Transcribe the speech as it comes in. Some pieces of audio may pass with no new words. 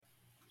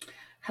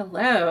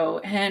Hello,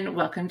 and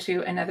welcome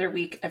to another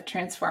week of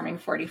Transforming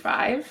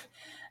 45.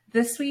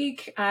 This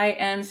week, I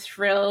am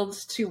thrilled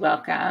to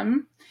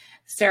welcome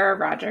Sara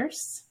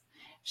Rogers.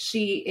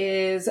 She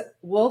is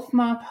Wolf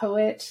Maw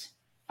poet,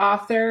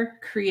 author,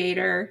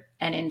 creator,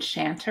 and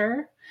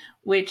enchanter,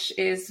 which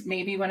is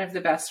maybe one of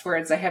the best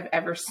words I have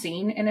ever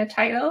seen in a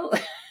title.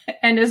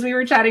 And as we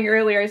were chatting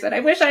earlier, I said, I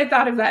wish I'd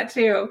thought of that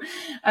too,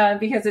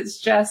 because it's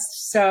just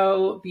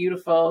so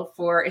beautiful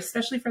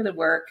especially for the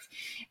work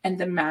and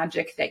the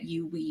magic that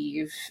you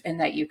weave and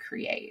that you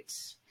create.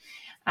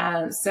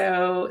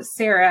 So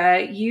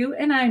Sara, you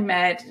and I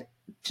met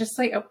just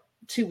like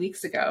 2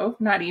 weeks ago,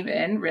 not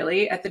even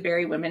really, at the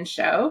Berry Women's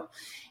Show.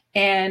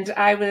 And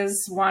I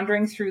was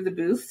wandering through the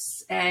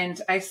booths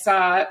and I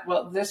saw,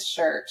 this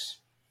shirt.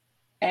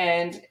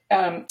 And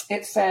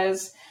it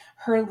says,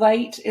 "Her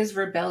light is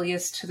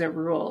rebellious to the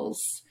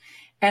rules."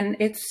 And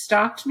it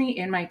stopped me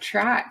in my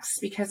tracks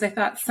because I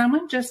thought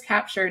someone just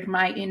captured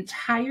my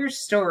entire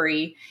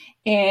story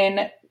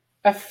in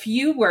a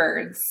few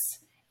words.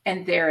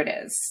 And there it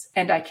is.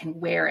 And I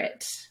can wear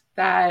it.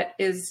 That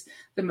is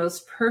the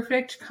most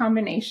perfect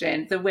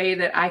combination, the way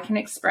that I can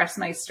express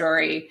my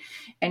story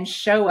and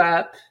show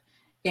up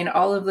in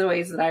all of the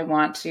ways that I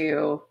want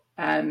to.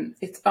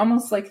 It's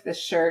almost like the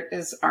shirt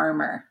is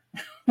armor.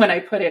 When I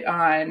put it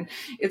on,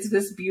 it's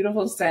this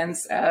beautiful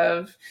sense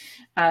of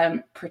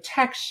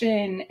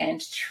protection and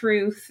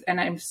truth.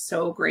 And I'm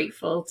so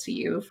grateful to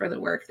you for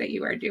the work that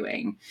you are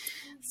doing.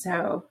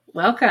 So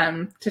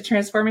welcome to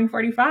Transforming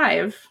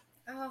 45.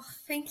 Oh,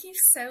 thank you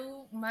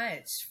so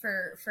much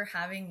for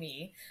having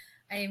me.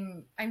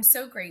 I'm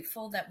so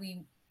grateful that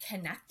we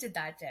connected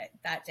that day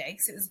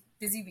because it was a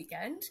busy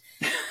weekend,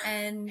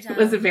 and It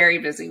was a very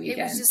busy weekend.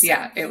 It was just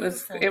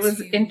so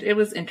it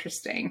was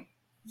interesting.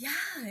 Yeah,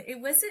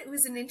 it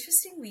was an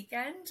interesting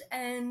weekend,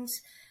 and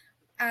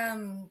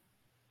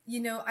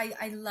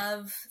I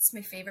love, it's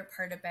my favorite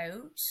part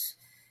about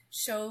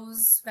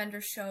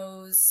vendor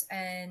shows,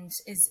 and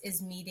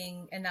is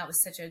meeting, and that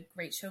was such a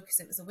great show because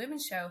it was a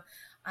women's show,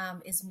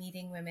 is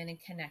meeting women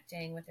and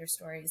connecting with their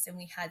stories. And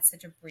we had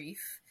such a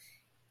brief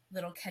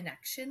little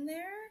connection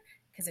there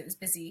because it was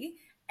busy,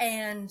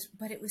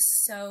 but it was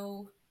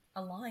so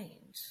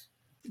aligned.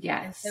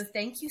 Yes. And so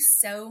thank you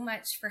so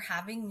much for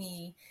having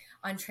me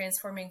on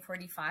Transforming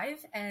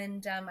 45.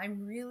 And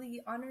I'm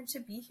really honored to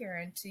be here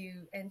and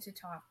to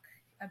talk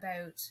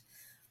about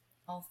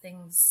all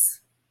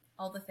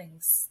the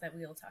things that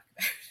we'll talk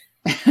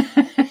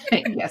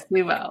about. Yes,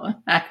 we will.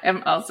 I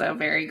am also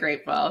very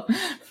grateful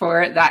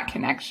for that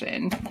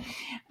connection.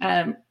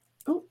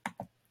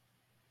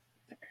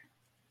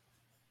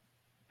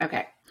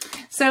 Okay.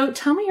 So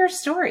tell me your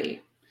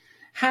story.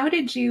 How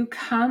did you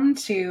come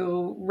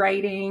to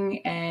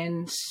writing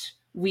and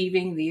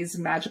weaving these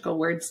magical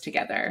words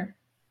together?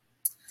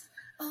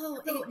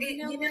 You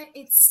know what?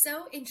 It's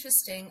so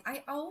interesting.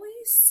 I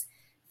always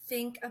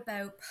think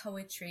about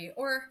poetry,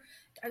 or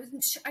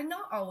I'm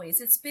not always.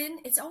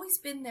 It's always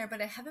been there,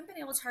 but I haven't been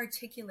able to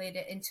articulate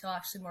it until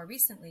actually more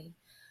recently.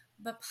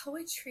 But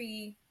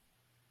poetry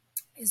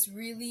is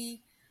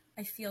really,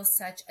 I feel,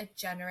 such a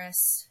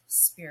generous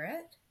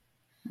spirit.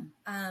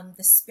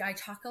 I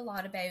talk a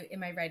lot about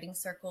in my writing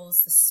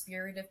circles the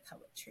spirit of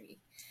poetry,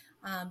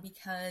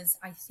 because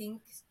I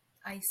think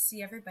I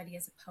see everybody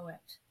as a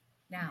poet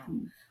now.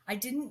 Mm-hmm. I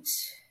didn't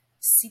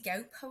seek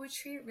out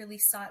poetry, it really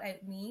sought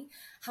out me.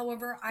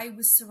 However, I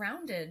was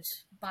surrounded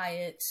by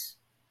it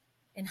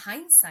in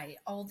hindsight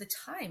all the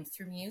time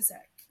through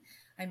music.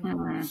 I'm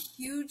a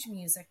huge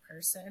music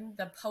person.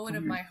 The poet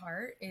of my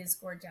heart is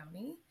Gord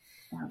Downey.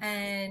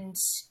 And,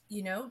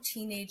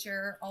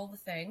 teenager, all the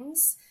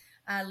things.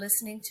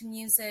 Listening to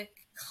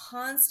music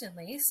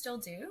constantly, still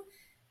do.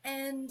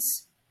 And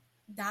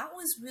that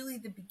was really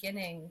the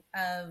beginning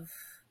of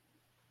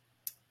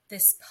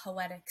this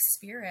poetic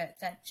spirit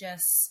that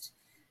just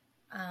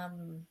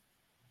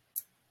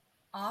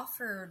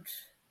offered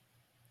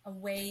a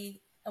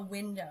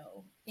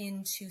window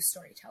into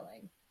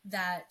storytelling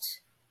that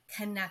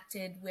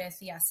connected with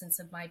the essence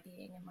of my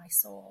being and my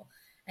soul.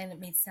 And it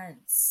made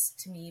sense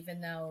to me,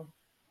 even though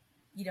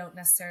you don't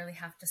necessarily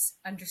have to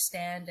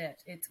understand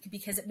it. It's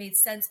because it made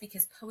sense,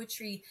 because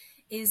poetry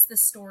is the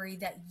story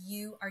that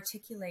you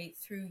articulate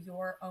through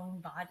your own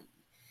body.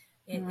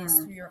 It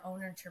is through your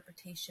own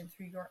interpretation,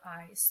 through your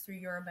eyes, through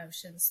your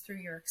emotions,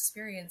 through your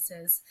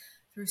experiences,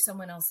 through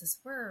someone else's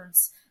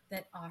words,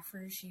 that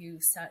offers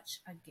you such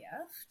a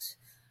gift.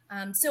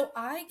 So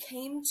I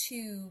came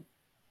to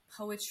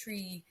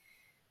poetry,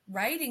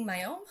 writing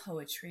my own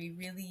poetry,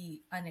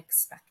 really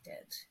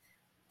unexpected,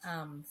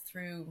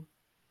 through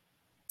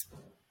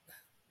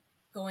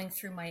going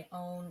through my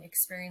own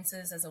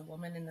experiences as a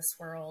woman in this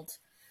world,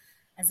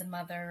 as a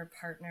mother,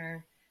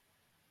 partner,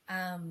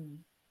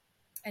 and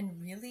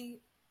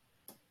really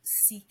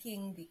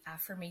seeking the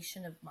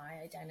affirmation of my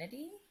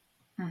identity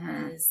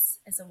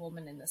as a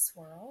woman in this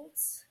world,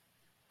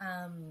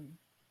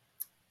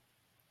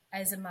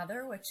 as a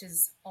mother, which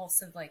is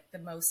also like my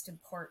most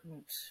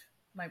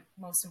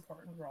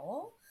important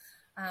role.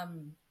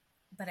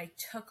 But I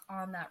took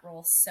on that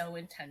role so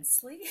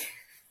intensely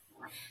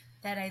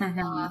that Mm-hmm.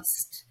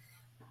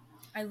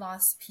 I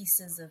lost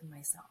pieces of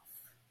myself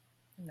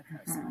in the Mm-hmm.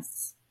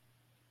 process.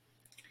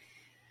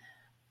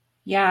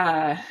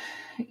 Yeah.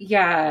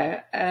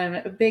 Yeah.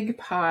 A big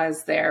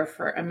pause there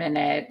for a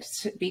minute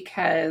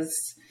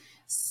because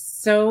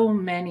so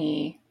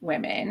many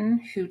women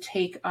who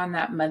take on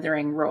that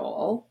mothering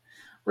role,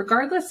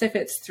 regardless if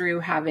it's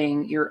through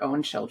having your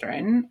own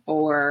children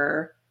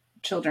or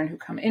children who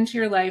come into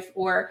your life,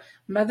 or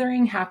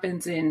mothering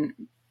happens in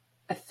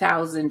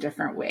 1,000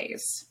 different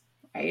ways,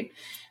 right?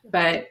 Right.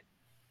 But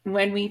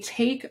when we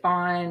take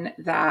on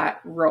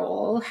that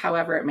role,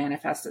 however it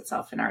manifests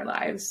itself in our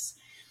lives,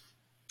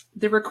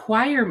 the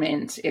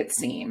requirement, it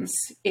seems,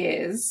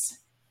 is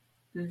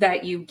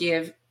that you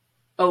give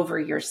over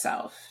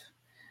yourself,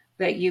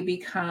 that you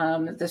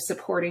become the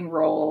supporting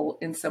role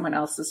in someone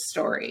else's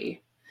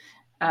story.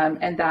 Mm-hmm.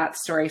 And that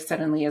story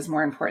suddenly is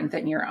more important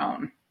than your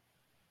own.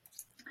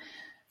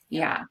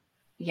 Yep. Yeah.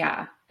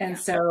 Yeah. And Yeah.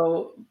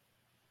 so,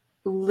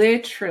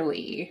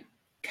 literally,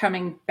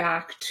 coming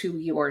back to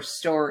your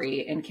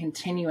story and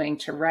continuing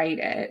to write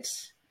it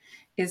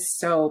is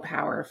so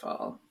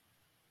powerful.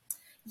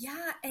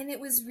 Yeah. And it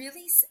was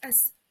really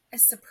a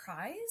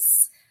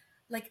surprise,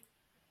 like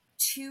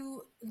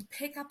to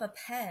pick up a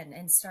pen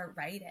and start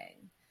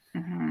writing.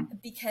 Mm-hmm.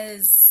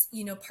 Because,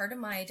 part of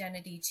my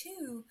identity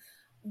too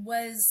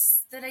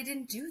was that I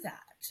didn't do that.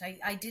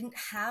 I didn't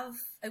have,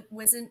 it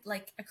wasn't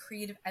like a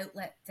creative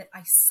outlet that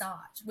I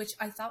sought, which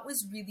I thought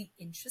was really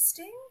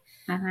interesting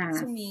Mm-hmm.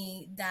 to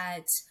me,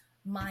 that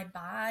my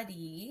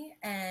body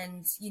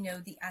and,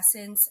 the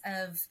essence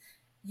of,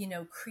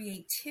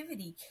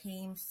 creativity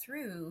came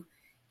through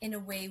in a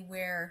way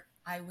where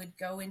I would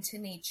go into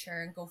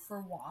nature and go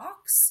for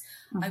walks.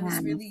 I was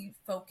Mm-hmm. really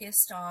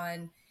focused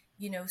on,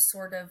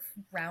 sort of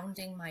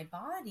grounding my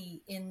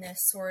body in this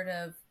sort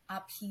of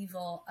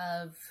upheaval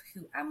of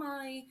who am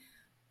I?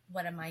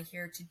 What am I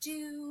here to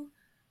do?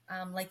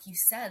 Like you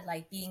said,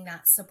 like being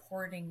that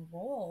supporting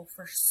role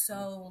for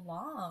so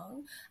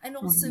long, and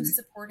also Mm-hmm.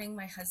 supporting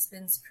my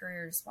husband's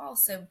career as well.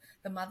 So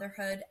the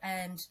motherhood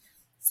and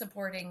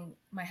supporting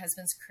my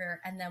husband's career,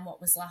 and then what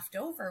was left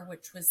over,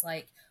 which was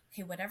like,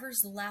 okay,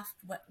 whatever's left,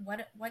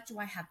 what do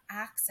I have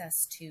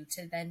access to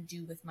then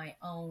do with my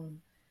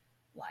own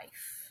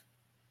life?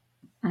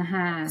 At the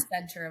Mm-hmm.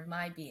 center of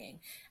my being.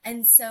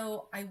 And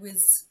so I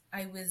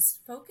was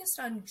focused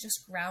on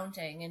just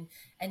grounding,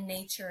 and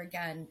nature,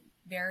 again,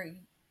 very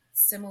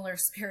similar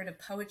spirit of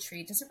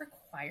poetry. It doesn't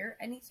require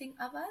anything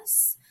of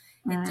us.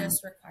 It Mm-hmm.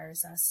 just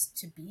requires us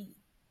to be.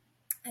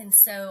 And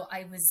so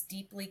I was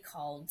deeply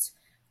called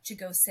to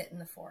go sit in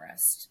the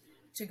forest,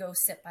 to go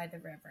sit by the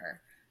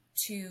river,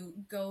 to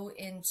go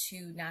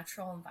into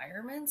natural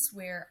environments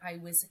where I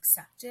was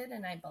accepted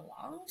and I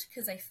belonged,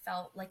 because I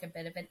felt like a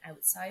bit of an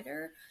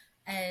outsider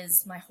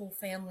as my whole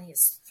family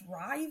is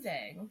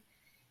thriving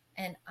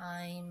and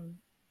I'm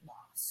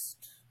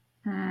lost.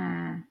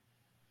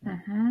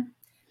 Mm-hmm.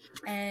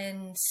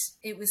 And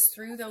it was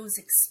through those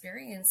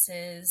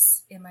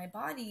experiences in my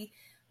body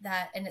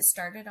and it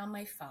started on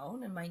my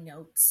phone and my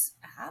notes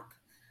app,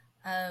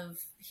 of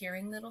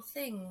hearing little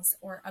things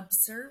or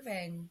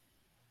observing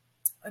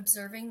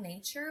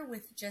nature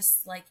with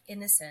just like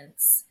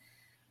innocence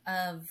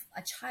of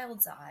a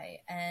child's eye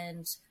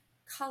and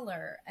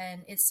color,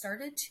 and it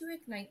started to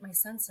ignite my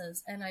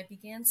senses, and I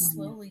began Mm-hmm.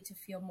 slowly to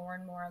feel more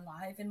and more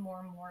alive and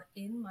more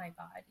in my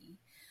body,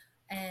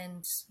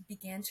 and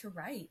began to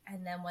write.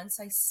 And then once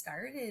I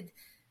started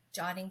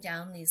jotting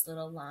down these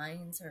little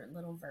lines or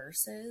little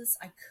verses,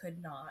 I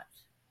could not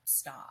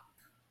stop.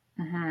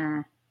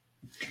 Mm-hmm.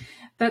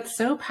 That's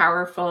so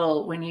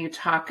powerful when you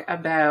talk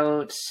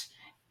about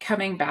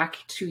coming back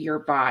to your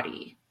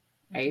body,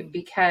 right? Mm-hmm.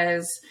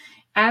 Because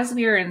as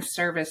we are in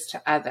service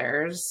to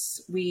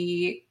others,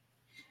 we,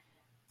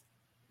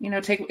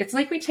 take, it's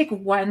like we take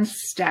one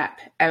step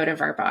out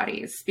of our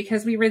bodies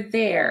because we were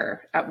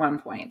there at one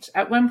point.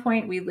 At one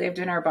point, we lived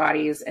in our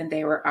bodies and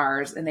they were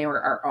ours and they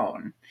were our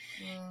own.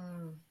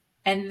 Mm,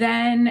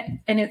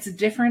 And it's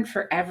different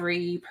for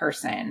every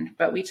person,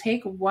 but we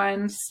take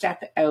one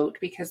step out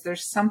because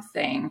there's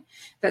something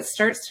that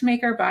starts to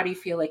make our body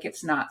feel like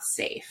it's not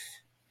safe.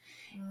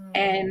 mm,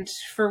 And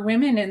for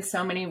women, in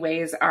so many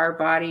ways, our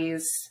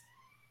bodies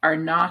are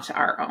not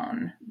our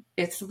own.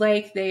 It's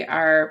like they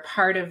are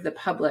part of the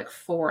public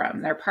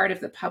forum, they're part of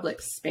the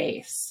public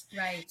space.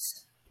 right.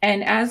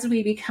 And as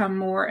we become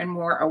more and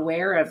more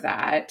aware of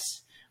that,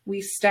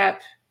 we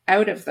step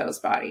out of those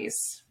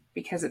bodies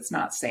because it's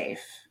not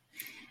safe.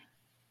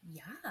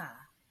 Yeah.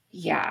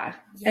 Yeah.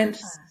 Yeah. And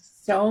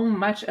so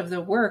much of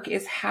the work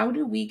is how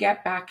do we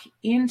get back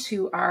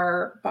into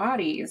our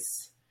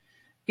bodies?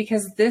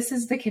 Because this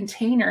is the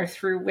container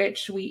through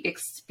which we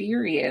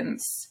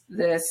experience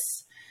this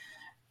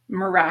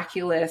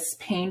miraculous,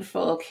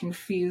 painful,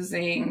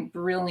 confusing,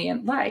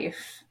 brilliant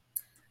life.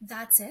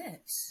 That's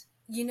it.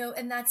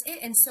 And that's it.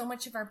 And so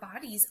much of our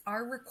bodies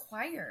are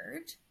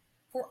required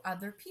for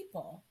other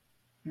people,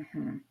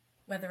 Mm-hmm.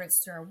 whether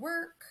it's through our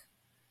work,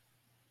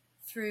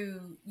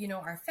 through,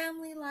 our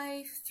family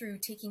life, through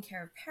taking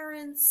care of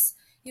parents,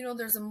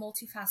 there's a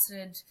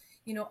multifaceted,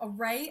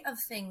 array of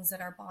things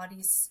that our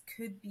bodies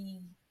could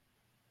be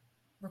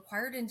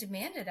required and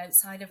demanded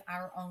outside of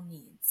our own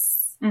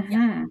needs.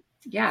 Mm-hmm.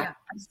 Yeah, Yeah.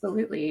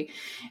 absolutely.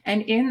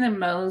 And in the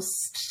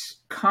most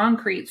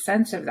concrete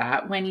sense of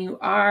that, when you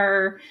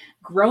are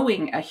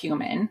growing a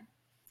human,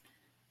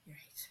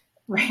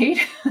 right?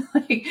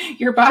 Like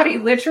your body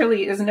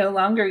literally is no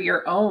longer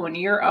your own.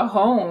 You're a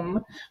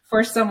home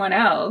for someone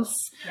else,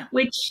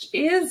 which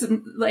is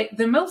like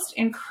the most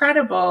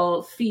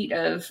incredible feat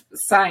of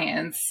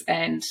science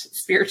and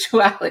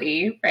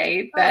spirituality,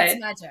 right? Oh, it's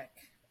magic.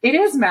 It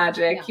is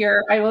magic.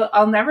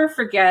 I'll never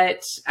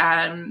forget.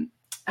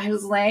 I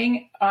was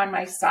laying on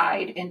my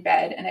side in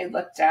bed and I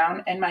looked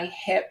down and my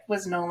hip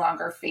was no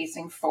longer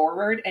facing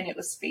forward and it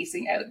was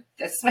facing out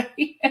this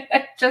way. And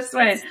I just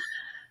went,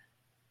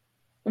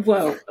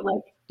 whoa,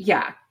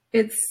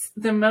 it's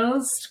the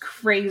most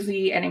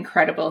crazy and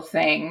incredible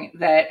thing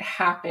that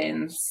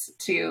happens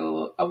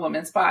to a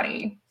woman's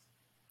body.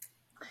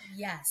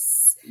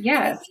 Yes. Yes.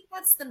 And I think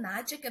that's the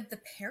magic of the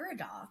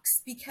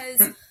paradox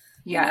because,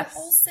 yes.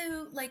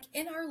 Also like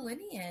in our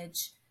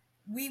lineage,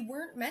 we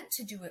weren't meant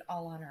to do it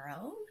all on our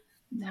own.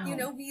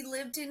 No. We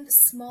lived in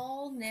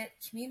small knit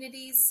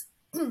communities.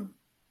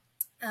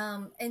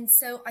 And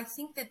so I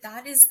think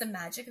that is the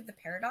magic of the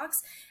paradox.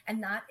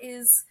 And that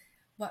is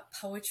what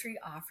poetry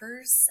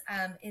offers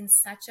in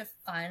such a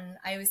fun,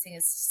 I always think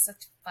it's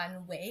such a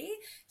fun way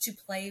to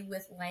play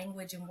with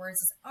language and words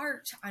as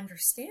art to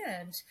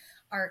understand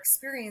our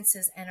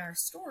experiences and our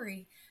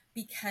story,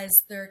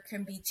 because there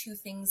can be two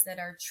things that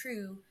are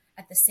true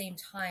at the same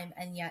time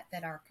and yet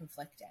that are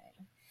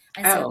conflicting.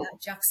 And so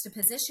that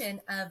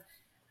juxtaposition of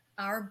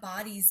our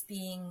bodies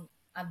being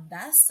a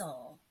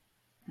vessel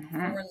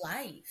for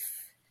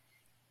life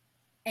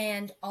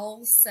and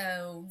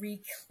also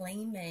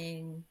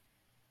reclaiming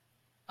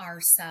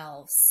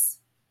ourselves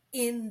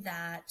in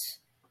that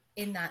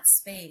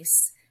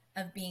space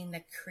of being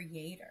the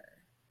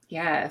creator.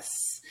 Yes.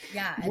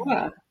 Yeah.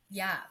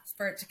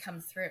 For it to come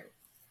through.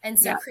 And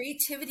so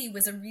creativity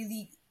was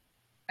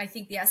I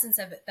think the essence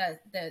of it,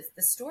 the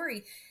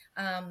story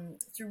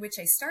through which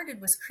I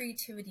started was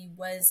creativity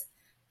was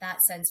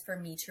that sense for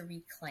me to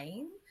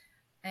reclaim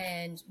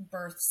and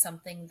birth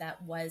something that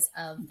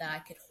I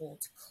could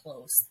hold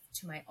close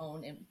to my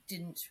own and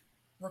didn't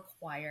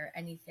require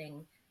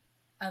anything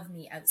of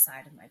me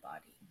outside of my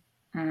body.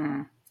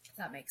 If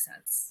that makes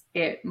sense.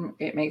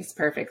 It makes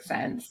perfect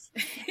sense.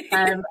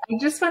 I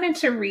just wanted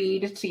to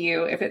read to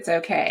you, if it's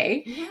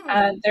okay.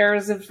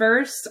 There's a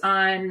verse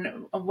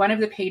on one of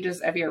the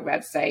pages of your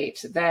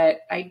website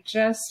that I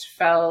just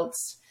felt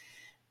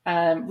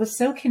was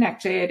so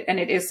connected, and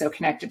it is so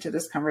connected to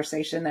this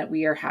conversation that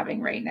we are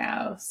having right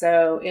now.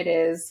 So it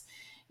is,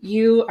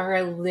 "You are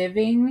a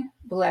living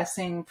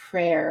blessing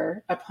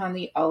prayer upon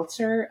the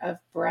altar of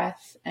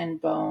breath and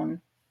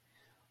bone,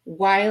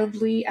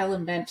 wildly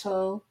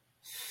elemental,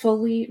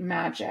 fully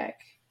magic.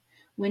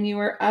 When you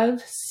are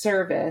of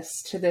service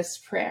to this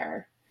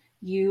prayer,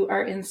 you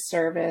are in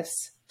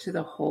service to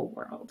the whole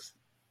world."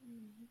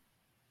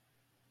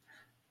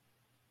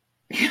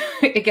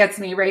 It gets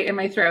me right in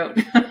my throat.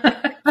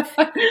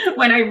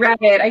 When I read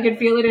it, I could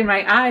feel it in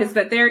my eyes,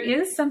 but there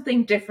is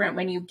something different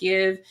when you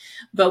give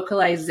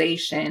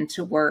vocalization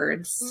to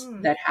words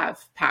that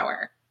have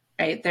power,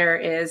 right? There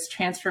is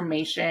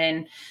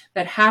transformation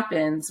that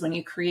happens when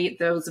you create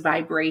those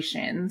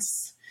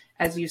vibrations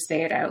as you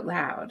say it out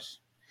loud.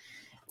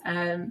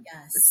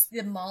 Yes,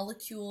 the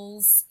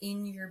molecules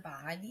in your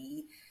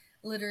body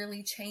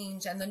literally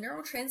change, and the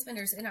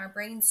neurotransmitters in our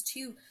brains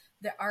too.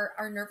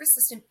 Our nervous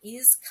system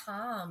is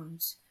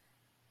calmed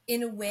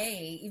in a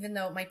way, even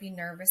though it might be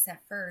nervous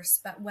at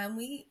first. But when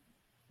we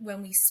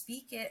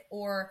speak it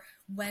or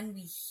when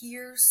we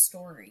hear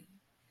story,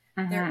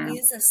 there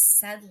is a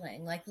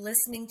settling. Like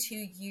listening to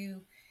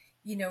you,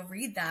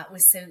 read that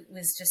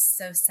was just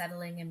so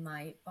settling in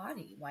my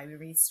body. Why we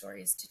read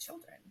stories to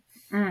children.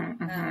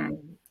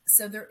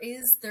 So there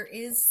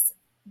is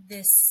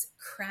this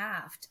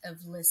craft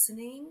of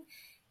listening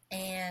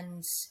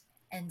and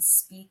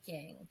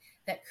speaking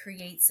that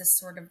creates a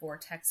sort of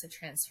vortex of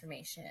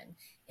transformation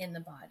in the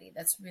body.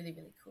 That's really,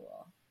 really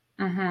cool.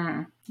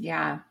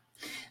 Yeah.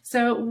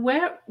 So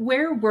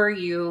where were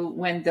you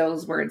when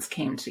those words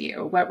came to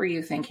you? What were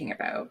you thinking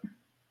about?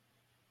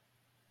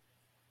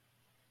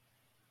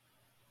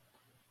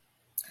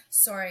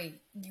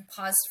 Sorry, you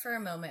paused for a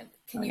moment.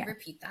 Can you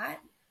repeat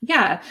that?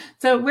 Yeah.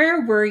 So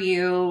where were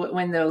you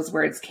when those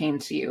words came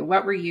to you?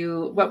 What were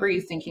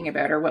you thinking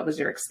about, or what was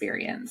your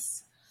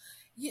experience?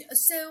 Yeah,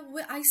 so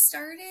when I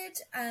started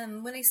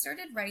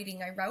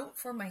writing, I wrote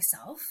for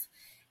myself,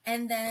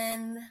 and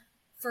then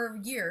for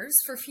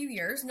a few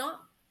years,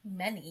 not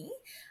many,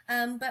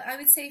 but I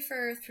would say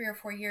for 3 or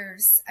 4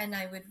 years, and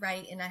I would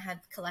write, and I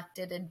had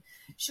collected, and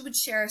she would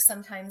share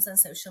sometimes on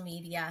social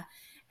media,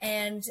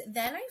 and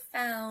then I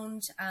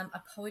found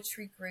a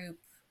poetry group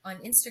on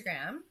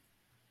Instagram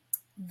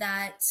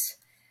that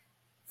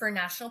for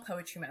National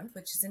Poetry Month,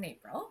 which is in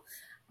April,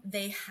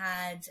 they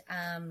had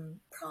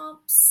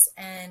prompts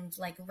and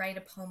like write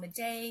a poem a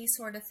day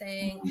sort of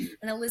thing.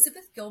 And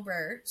Elizabeth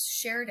Gilbert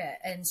shared it,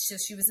 and so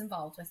she was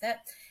involved with it.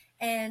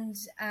 And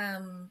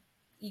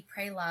Eat,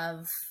 Pray,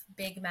 Love,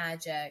 big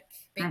magic,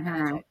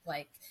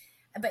 like.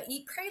 But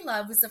Eat, Pray,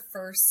 Love was the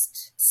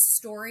first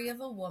story of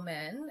a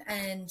woman,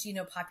 and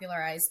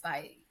popularized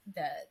by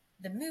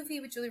the movie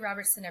with Julie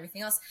Roberts and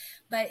everything else.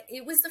 But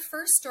it was the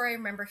first story I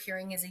remember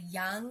hearing as a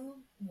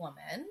young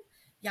woman,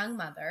 young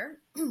mother,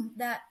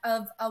 that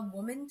of a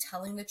woman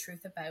telling the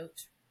truth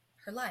about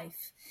her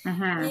life.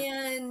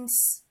 And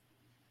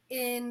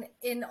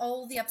in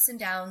all the ups and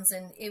downs,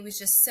 and it was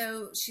just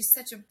she's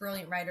such a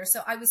brilliant writer.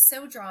 So I was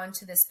so drawn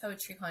to this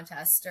poetry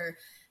contest, or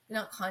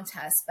not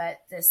contest, but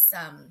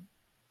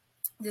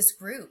this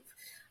group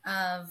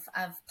of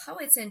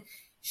poets, and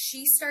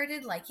she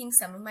started liking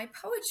some of my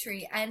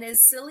poetry. And as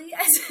silly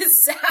as it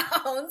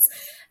sounds,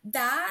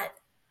 that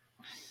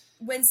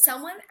when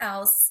someone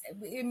else,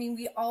 I mean,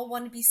 we all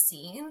want to be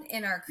seen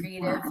in our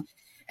creative,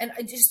 and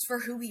just for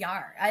who we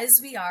are, as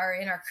we are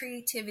in our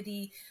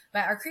creativity,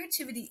 but our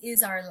creativity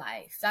is our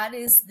life. That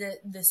is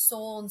the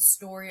soul and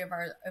story of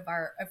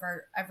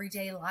our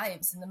everyday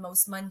lives, and the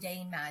most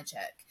mundane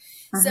magic.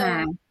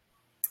 So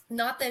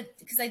not that,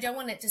 because I don't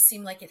want it to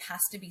seem like it has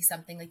to be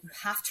something like you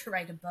have to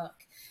write a book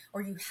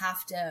or you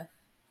have to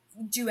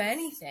do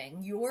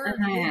anything. Your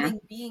living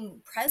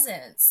being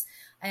presence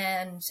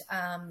and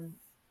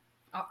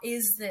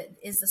is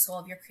the soul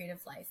of your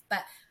creative life.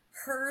 But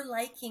her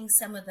liking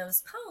some of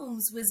those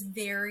poems was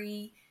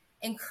very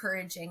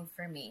encouraging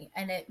for me,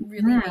 and it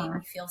really made me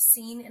feel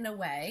seen in a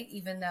way,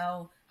 even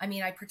though, I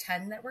mean, I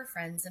pretend that we're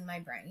friends in my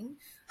brain.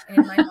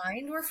 In my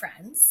mind, we're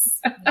friends,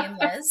 me and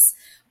Liz,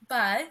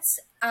 but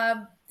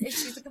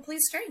she's a complete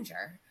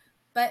stranger.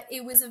 But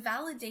it was a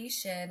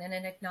validation and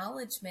an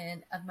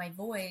acknowledgement of my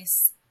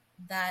voice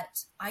that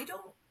I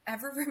don't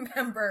ever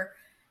remember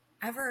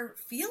ever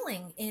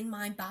feeling in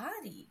my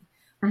body.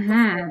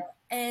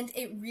 And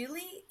it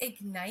really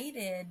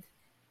ignited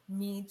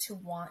me to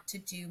want to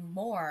do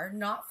more,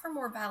 not for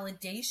more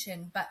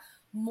validation, but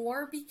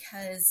more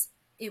because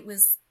it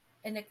was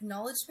an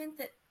acknowledgement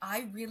that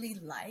I really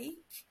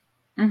like.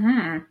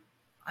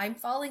 I'm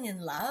falling in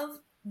love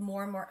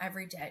more and more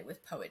every day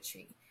with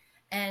poetry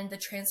and the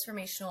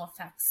transformational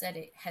effects that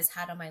it has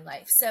had on my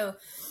life. So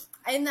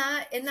in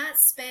that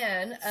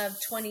span of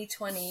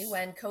 2020,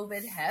 when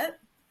COVID hit,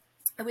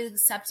 I was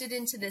accepted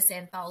into this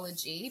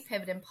anthology,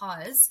 Pivot and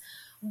Pause,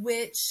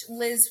 which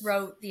Liz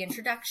wrote the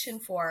introduction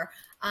for.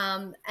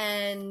 And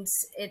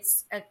it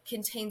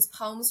contains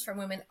poems from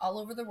women all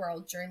over the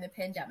world during the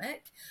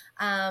pandemic.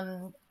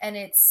 And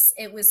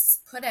it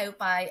was put out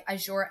by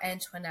Azure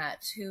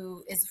Antoinette,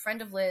 who is a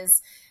friend of Liz.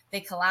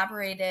 They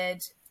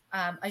collaborated.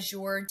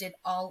 Azure did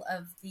all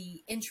of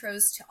the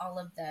intros to all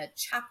of the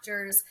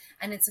chapters,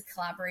 and it's a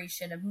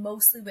collaboration of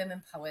mostly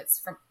women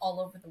poets from all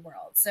over the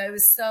world. So it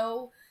was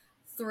so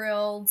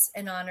thrilled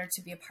and honored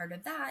to be a part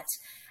of that,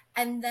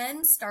 and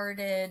then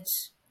started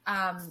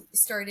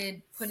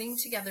putting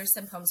together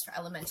some poems for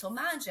Elemental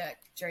Magic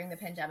during the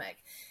pandemic.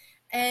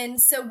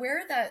 And so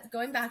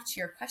going back to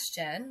your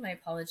question, my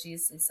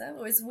apologies, Lisa,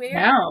 was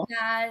where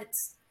that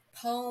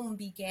poem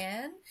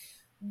began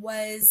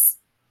was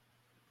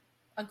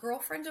a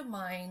girlfriend of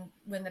mine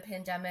when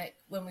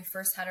we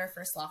first had our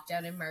first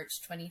lockdown in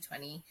March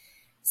 2020,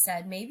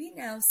 said, maybe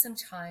now that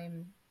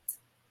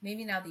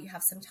you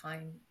have some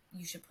time,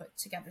 you should put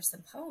together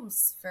some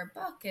poems for a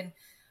book. And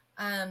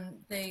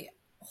the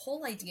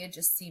whole idea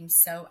just seems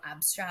so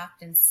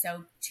abstract and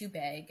so too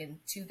big and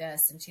to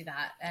this and to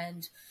that.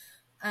 And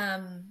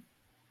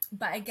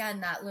but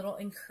again, that little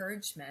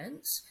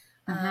encouragement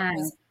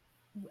was,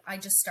 I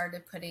just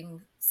started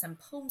putting some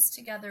poems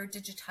together,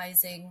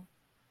 digitizing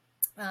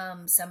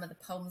some of the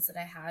poems that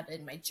I had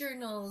in my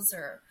journals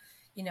or,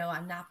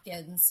 on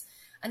napkins.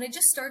 And I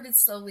just started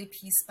slowly,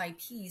 piece by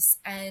piece.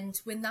 And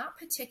when that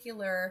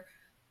particular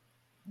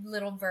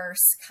little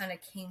verse kind of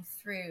came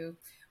through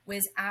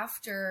was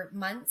after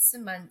months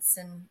and months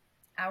and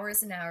hours,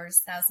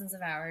 thousands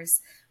of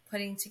hours,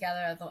 putting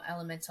together the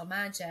Elemental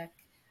Magic.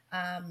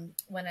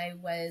 When I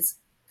was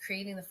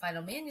creating the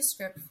final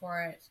manuscript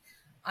for it,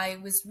 I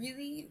was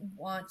really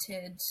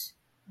wanted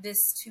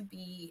this to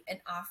be an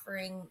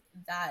offering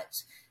that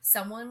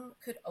someone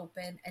could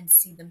open and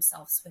see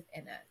themselves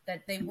within it,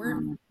 that they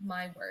weren't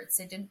my words.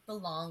 They didn't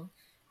belong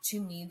to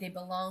me. They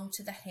belonged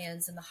to the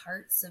hands and the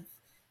hearts of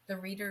the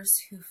readers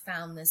who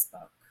found this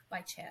book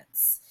by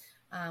chance.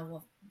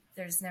 Well,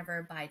 there's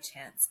never by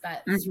chance,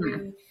 but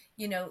through,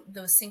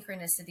 those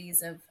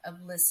synchronicities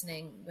of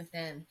listening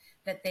within,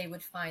 that they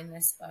would find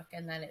this book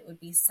and that it would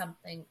be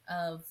something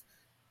of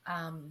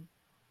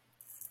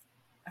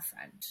a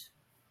friend.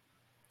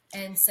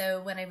 And so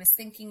when I was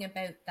thinking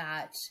about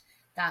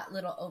that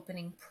little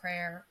opening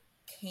prayer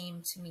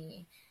came to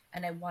me,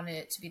 and I wanted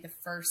it to be the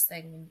first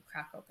thing when you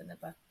crack open the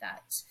book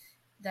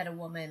that a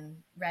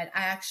woman read.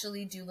 I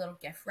actually do little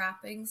gift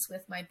wrappings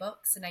with my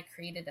books, and I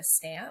created a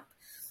stamp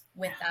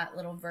with that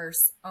little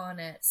verse on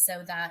it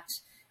so that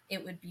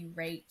it would be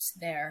right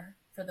there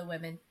for the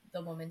woman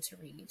to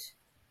read.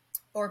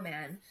 or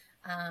man.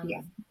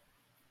 Yeah.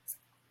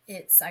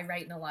 I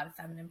write in a lot of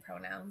feminine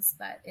pronouns,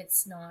 but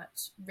it's not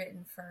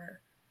written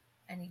for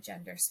any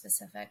gender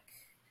specific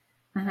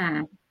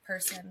Mm-hmm.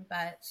 person.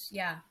 But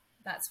yeah,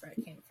 that's where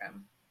it came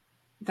from.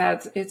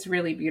 It's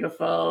really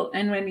beautiful.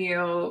 And when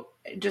you're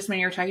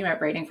talking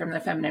about writing from the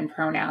feminine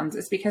pronouns,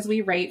 it's because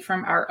we write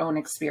from our own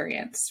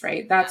experience,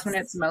 right? That's when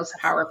Yes, it's most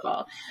absolutely.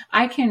 powerful.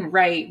 I can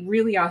write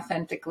really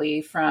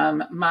authentically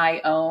from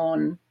my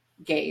own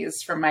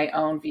gaze, from my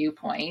own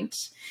viewpoint.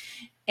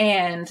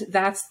 And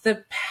that's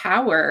the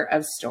power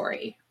of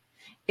story,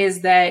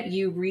 is that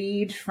you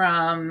read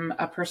from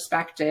a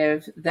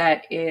perspective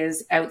that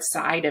is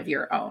outside of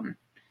your own,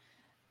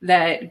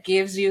 that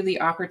gives you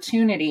the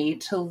opportunity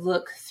to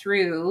look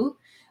through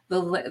the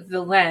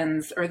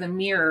lens or the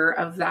mirror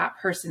of that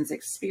person's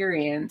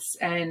experience.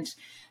 And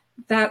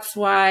that's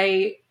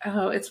why,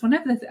 it's one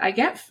of the I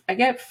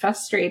get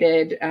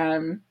frustrated.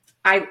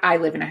 I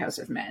live in a house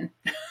of men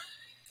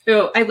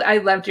who I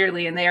love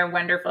dearly, and they are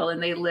wonderful,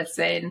 and they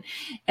listen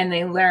and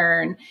they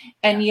learn.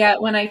 And Yeah,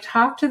 yet, when I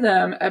talk to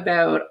them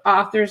about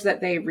authors that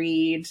they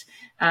read,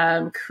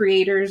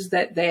 creators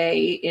that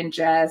they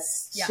ingest,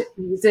 yeah,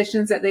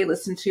 musicians that they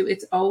listen to,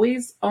 it's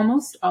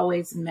almost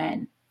always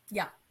men.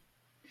 yeah,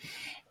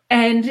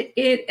 And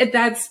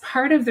that's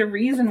part of the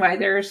reason why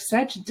there is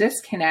such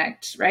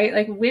disconnect, right?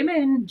 Like,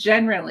 women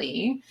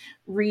generally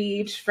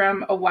read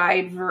from a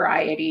wide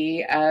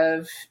variety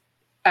of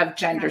yeah.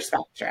 gender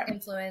spectrum.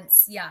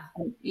 Influence. Yeah,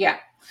 Yeah.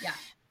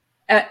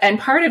 yeah, And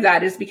part of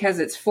that is because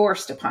it's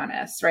forced upon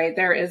us, right?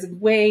 There is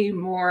way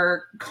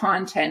more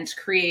content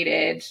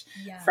created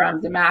yeah.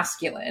 from the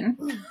masculine,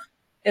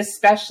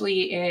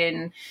 especially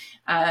in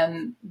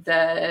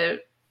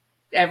the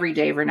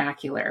everyday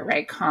vernacular,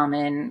 right?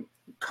 Common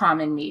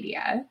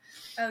media.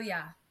 Oh,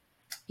 yeah.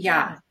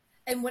 Yeah. Yeah.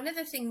 And one of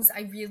the things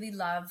I really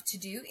love to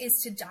do is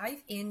to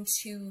dive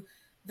into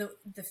the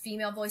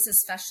female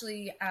voices,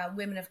 especially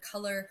women of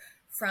color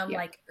from Yeah.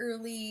 like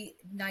early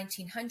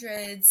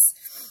 1900s,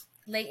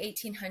 late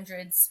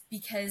 1800s,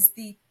 because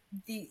the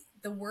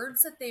words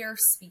that they are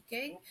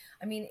speaking,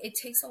 I mean, it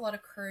takes a lot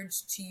of courage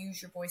to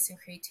use your voice and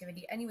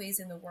creativity anyways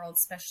in the world,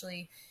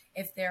 especially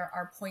if there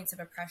are points of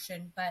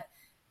oppression, but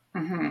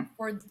Mm-hmm.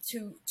 for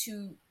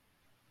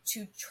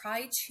to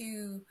try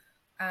to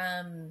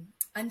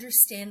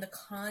understand the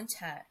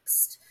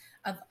context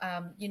of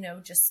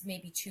just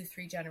maybe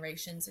 2-3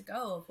 generations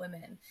ago of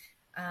women,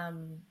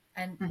 and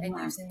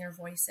Mm-hmm. using their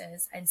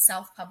voices and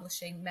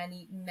self-publishing.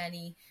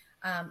 Many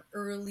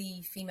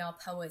early female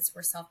poets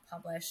were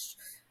self-published,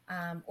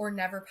 or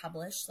never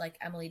published, like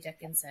Emily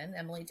Dickinson.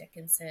 Emily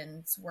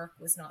Dickinson's work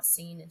was not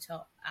seen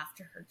until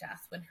after her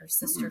death, when her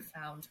sister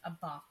found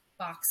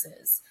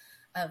boxes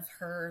of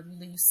her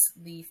loose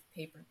leaf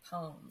papered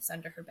poems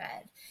under her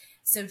bed.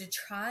 So to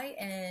try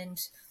and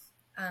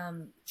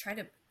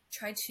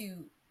try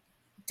to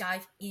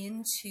dive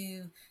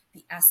into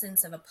the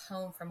essence of a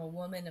poem from a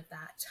woman of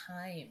that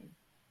time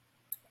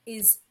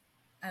is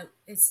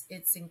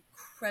it's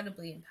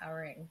incredibly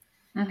empowering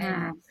and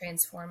Mm-hmm.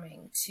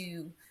 transforming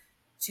to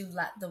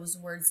let those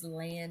words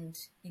land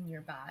in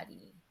your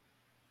body,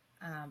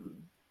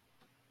 um,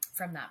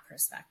 from that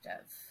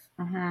perspective.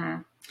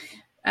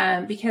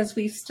 Mm-hmm. Because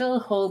we still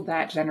hold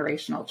that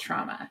generational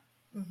trauma,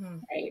 Mm-hmm.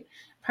 right?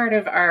 Part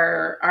of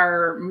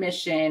our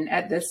mission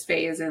at this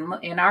phase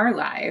in our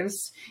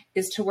lives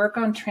is to work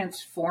on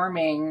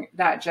transforming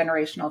that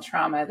generational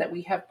trauma that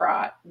we have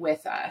brought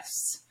with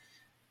us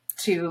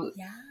to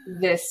Yeah.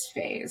 this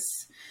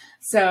phase.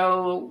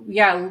 So,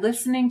 yeah,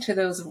 listening to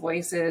those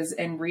voices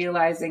and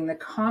realizing the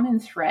common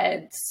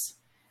threads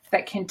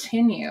that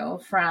continue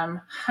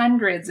from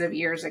hundreds of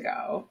years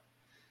ago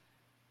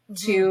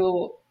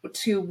Mm-hmm.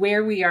 to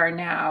where we are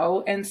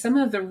now, and some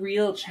of the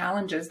real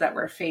challenges that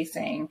we're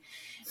facing,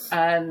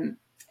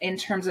 in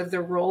terms of the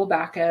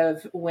rollback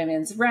of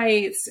women's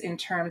rights, in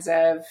terms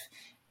of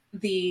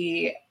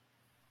the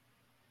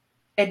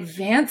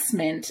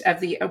advancement of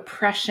the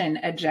oppression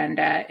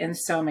agenda in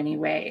so many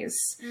ways.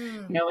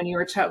 Mm. You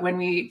know, when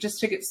we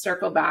just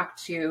circle back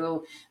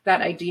to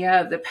that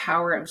idea of the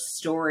power of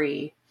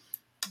story,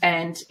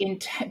 Yeah.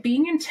 and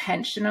being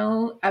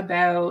intentional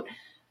about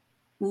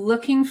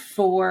looking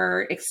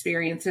for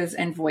experiences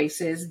and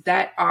voices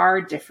that are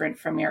different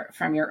from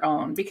your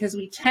own, because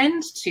we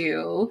tend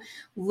to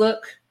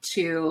look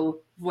to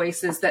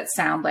voices that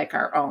sound like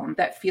our own,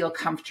 that feel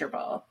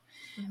comfortable.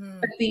 Mm-hmm.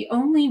 But the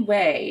only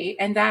way,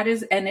 and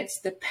it's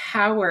the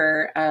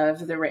power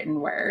of the written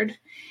word,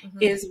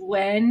 Mm-hmm. is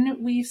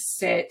when we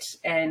sit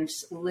and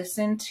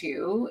listen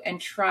to and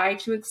try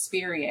to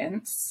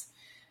experience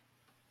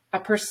a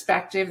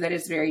perspective that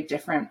is very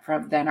different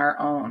than our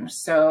own.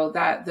 So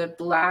that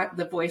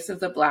the voice of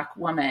the Black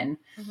woman,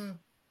 Mm-hmm.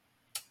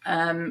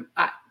 um,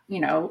 I,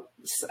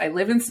 I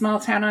live in small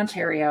town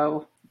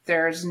Ontario.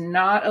 There's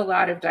not a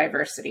lot of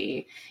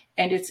diversity,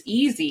 and it's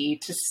easy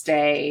to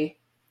stay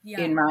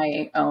Yeah. in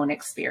my own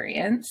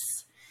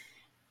experience.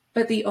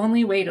 But the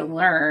only way to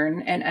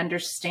learn and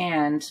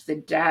understand the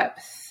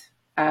depth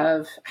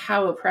of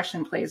how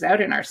oppression plays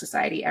out in our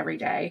society every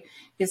day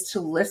is to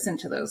listen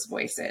to those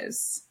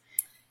voices.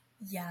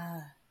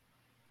 Yeah.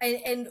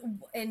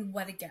 And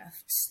what a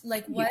gift.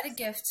 Like, what a Yes.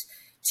 gift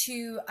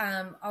to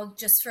I'll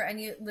just, for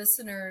any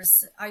listeners,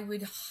 I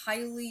would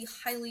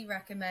highly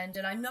recommend,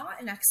 and I'm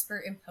not an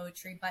expert in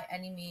poetry by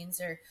any means,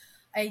 or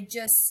I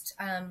just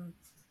I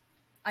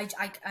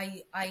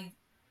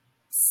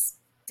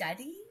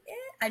study it.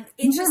 I'm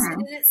interested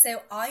Mhm. in it.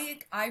 So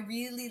I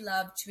really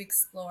love to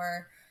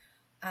explore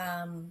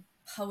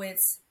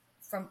poets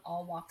from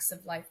all walks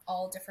of life,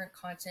 all different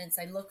continents.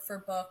 I look for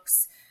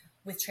books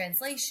with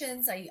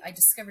translations. I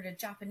discovered a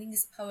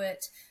Japanese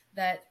poet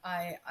that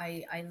I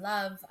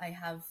love. I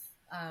have,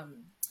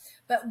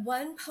 but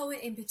one poet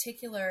in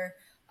particular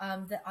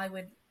that I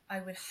would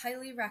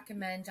highly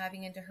recommend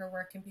diving into her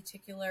work in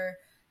particular,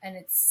 and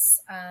it's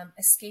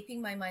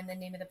escaping my mind the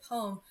name of the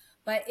poem,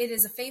 but it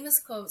is a famous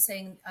quote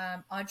saying,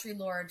 Audre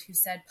Lorde, who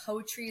said,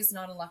 "Poetry is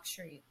not a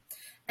luxury,"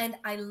 and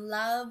I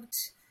loved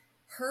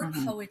her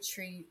Mhm.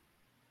 poetry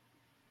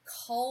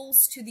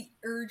calls to the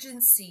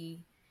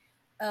urgency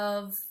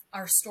of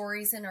our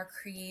stories and our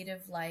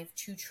creative life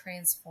to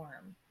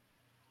transform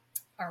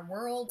our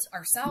world,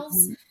 ourselves,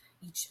 Mhm.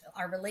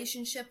 our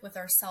relationship with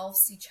ourselves,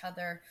 each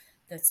other,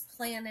 this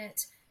planet,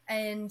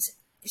 and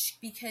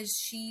because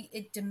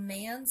it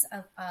demands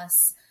of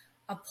us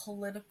a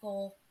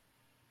political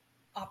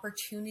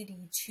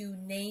opportunity to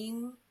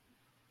name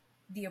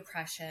the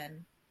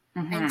oppression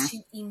and Mhm.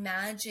 to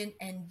imagine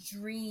and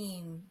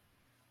dream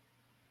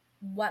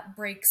what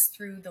breaks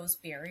through those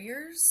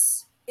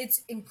barriers. It's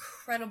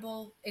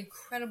incredible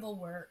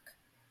work.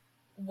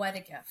 What a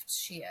gift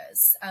she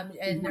is. And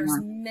there's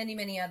Mhm.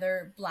 many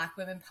other Black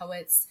women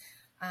poets.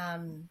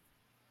 Um,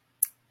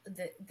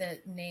 the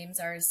names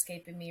are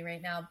escaping me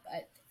right now,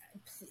 but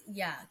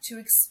yeah, to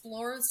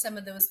explore some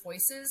of those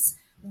voices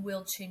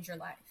will change your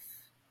life.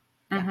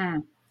 Yeah,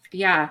 Mhm.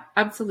 Yeah,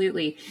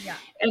 absolutely. yeah,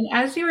 And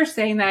as you were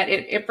saying that,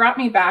 it brought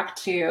me back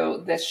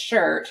to this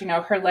shirt,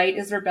 her light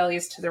is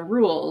rebellious to the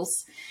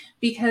rules,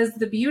 because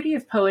the beauty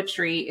of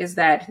poetry is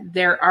that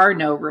there are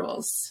no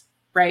rules,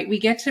 right? We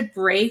get to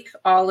break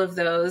all of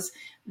those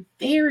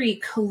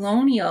very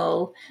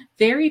colonial,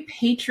 very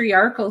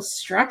patriarchal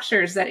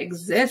structures that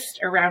exist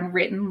around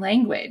written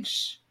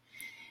language.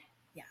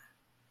 yeah,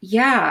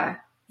 Yeah.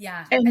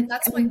 yeah. And And,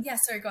 that's what, and yeah,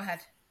 sorry, go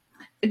ahead.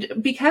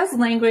 because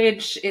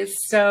language is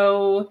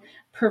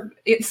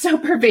it's so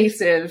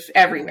pervasive Yeah,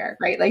 everywhere,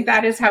 right? Like yeah,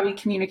 that is how we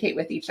communicate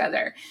with each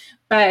other.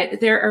 But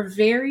there are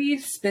very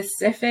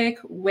specific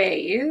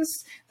ways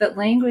that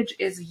language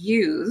is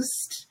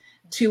used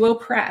to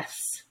oppress.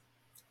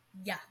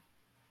 yeah,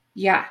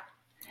 Yeah.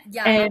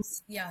 yeah, And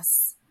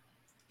yes.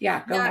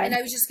 yeah, go Yeah, and ahead.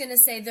 I was just going to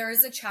say there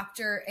is a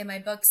chapter in my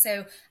book.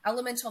 So,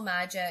 Elemental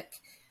Magic,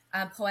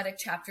 Poetic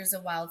Chapters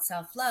of Wild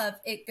Self Love,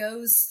 it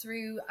goes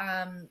through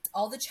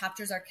all the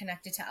chapters are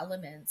connected to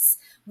elements,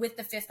 with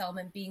the fifth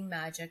element being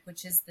magic,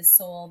 which is the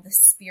soul, the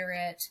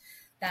spirit,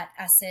 that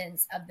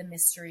essence of the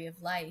mystery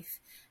of life.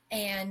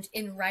 And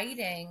in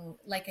writing,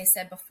 like I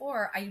said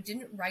before, I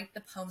didn't write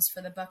the poems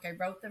for the book. I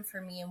wrote them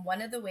for me. And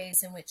one of the ways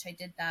in which I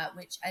did that,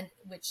 which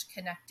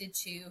connected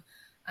to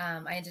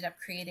I ended up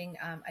creating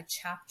a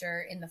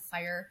chapter in the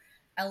fire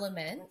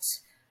element,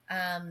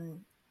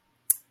 um,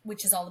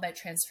 which is all about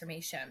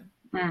transformation.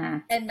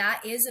 Mm, And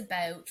that is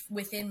about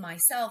within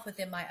myself,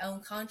 within my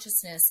own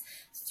consciousness,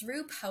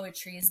 through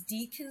poetry, is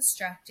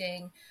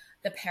deconstructing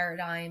the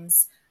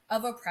paradigms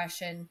of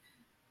oppression,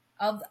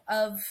 of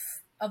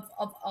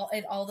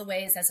in all the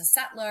ways, as a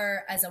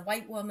settler, as a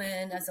white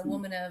woman, as a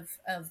woman of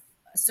a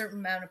certain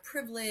amount of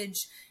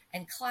privilege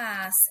and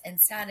class and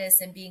status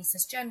and being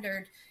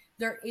cisgendered.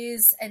 There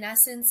is an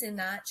essence in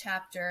that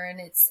chapter, and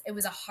it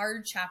was a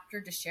hard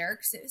chapter to share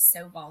because it was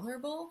so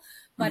vulnerable,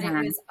 but it mhm,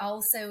 was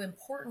also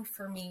important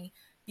for me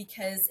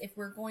because if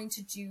we're going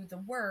to do the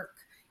work,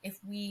 if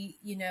we,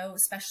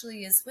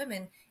 especially as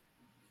women,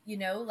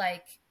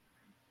 like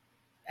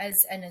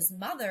as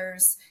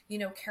mothers,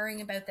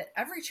 caring about that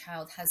every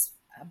child has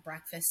a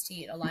breakfast to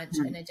eat, a lunch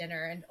mhm, and a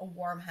dinner, and a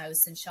warm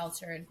house and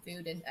shelter and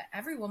food, and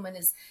every woman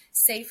is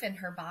safe in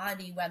her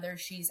body, whether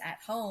she's at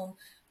home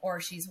or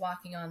she's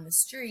walking on the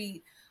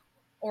street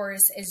or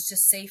is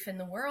just safe in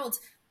the world,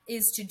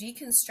 is to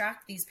deconstruct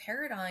these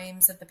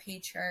paradigms of the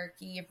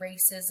patriarchy, of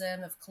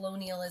racism, of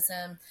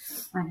colonialism,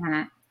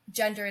 mhm,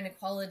 gender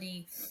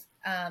inequality,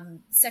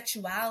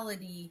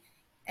 sexuality,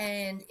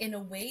 and in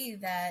a way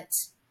that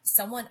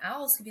someone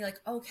else could be like,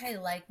 okay,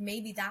 like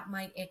maybe that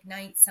might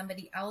ignite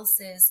somebody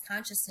else's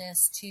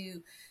consciousness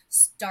to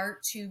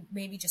start to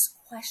maybe just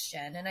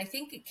question. And I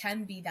think it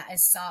can be that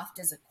as soft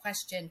as a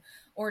question,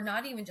 or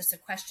not even just a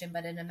question,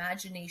 but an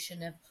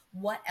imagination of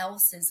what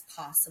else is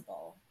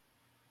possible,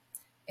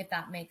 if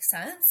that makes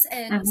sense.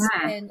 mhm,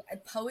 And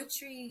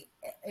poetry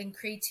and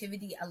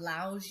creativity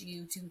allows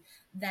you to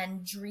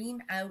then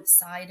dream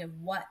outside of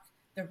what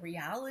the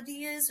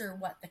reality is, or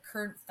what the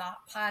current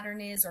thought pattern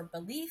is, or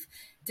belief,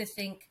 to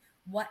think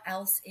what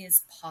else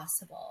is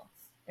possible.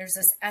 There's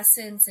this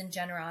essence and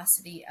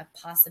generosity of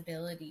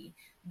possibility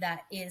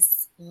that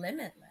is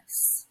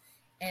limitless.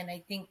 And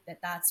I think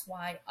that that's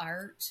why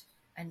art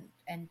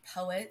and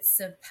poets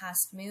of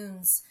past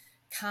moons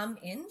come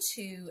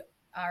into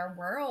our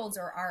world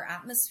or our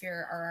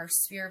atmosphere or our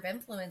sphere of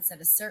influence at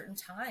a certain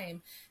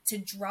time to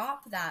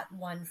drop that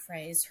one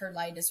phrase, her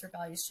light is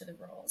rebellious to the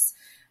rules,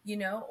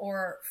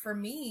 or for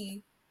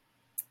me,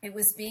 it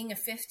was being a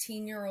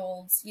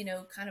 15-year-old,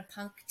 kind of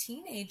punk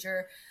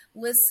teenager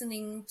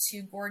listening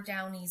to Gord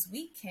Downey's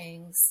Wheat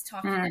Kings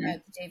talking Mm-hmm.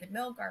 about the David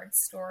Milgaard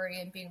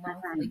story and being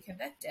wrongfully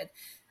convicted.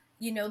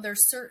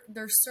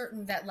 There's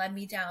certain that led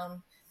me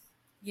down,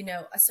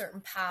 a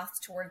certain path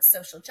towards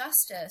social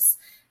justice,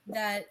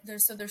 that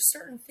there's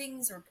certain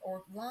things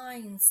or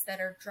lines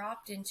that are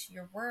dropped into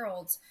your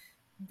world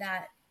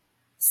that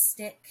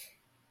stick.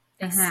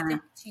 They Mm-hmm.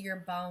 stick to your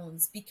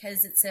bones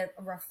because it's a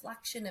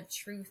reflection of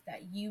truth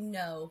that you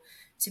know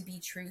to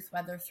be truth,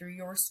 whether through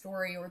your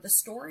story or the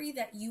story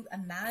that you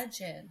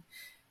imagine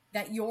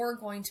that you're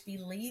going to be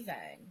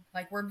leaving.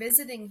 Like, we're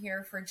visiting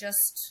here for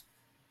just,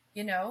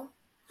 hopefully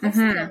a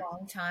Mm-hmm.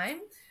 long time,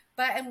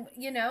 but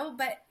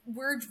but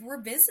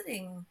we're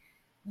visiting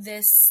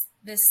this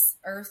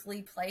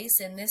earthly place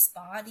in this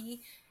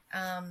body,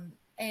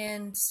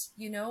 and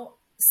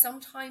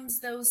sometimes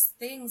those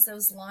things,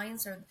 those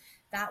lines, or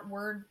that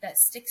word that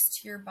sticks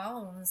to your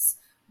bones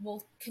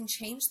can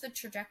change the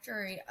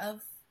trajectory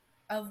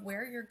of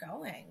where you're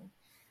going,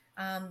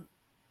 um,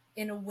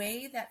 in a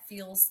way that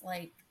feels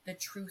like the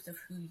truth of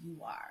who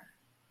you are.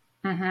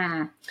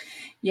 Mm-hmm.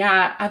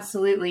 Yeah,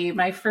 absolutely.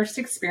 My first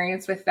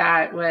experience with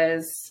that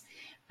was,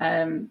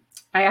 um,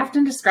 I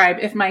often describe,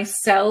 if my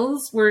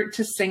cells were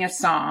to sing a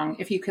song,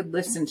 if you could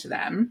listen to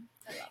them,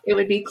 I love it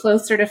would be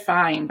Closer to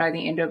Fine by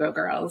the Indigo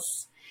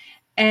Girls.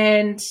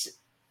 And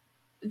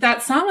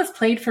that song was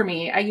played for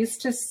me. I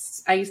used to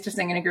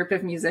sing in a group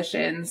of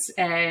musicians,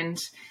 and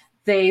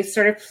they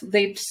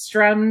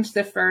strummed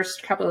the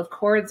first couple of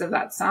chords of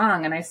that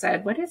song, and I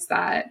said, "What is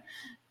that?"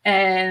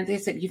 And they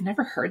said, "You've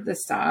never heard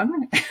this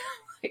song?"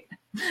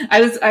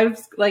 I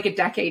was like a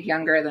decade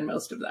younger than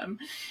most of them,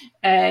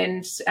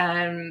 and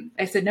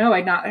I said, "No,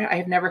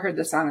 I've never heard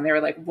this song." And they were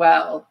like,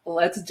 "Well,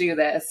 let's do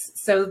this."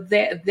 So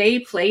they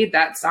played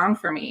that song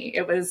for me.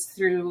 It was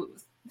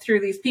through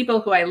these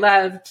people who I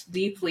loved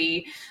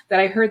deeply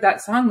that I heard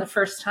that song the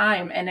first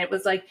time, and it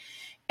was like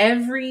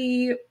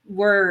every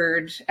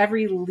word,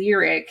 every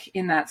lyric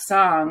in that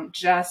song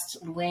just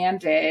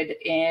landed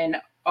in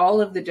all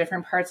of the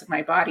different parts of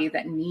my body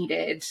that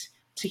needed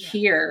to Yeah.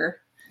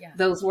 hear Yeah.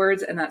 those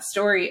words and that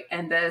story,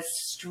 and the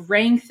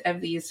strength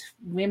of these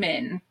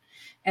women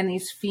and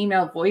these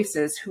female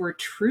voices who are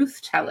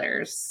truth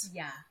tellers.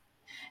 Yeah.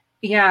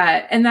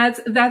 Yeah, and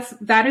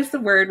that is the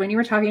word. When you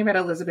were talking about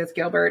Elizabeth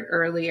Gilbert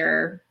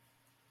earlier,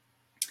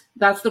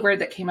 that's the word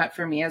that came up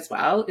for me as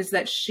well, is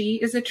that she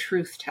is a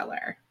truth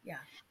teller. Yeah.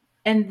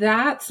 And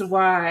that's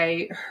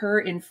why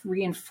her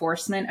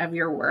reinforcement of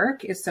your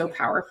work is so Yeah.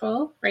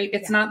 powerful, right?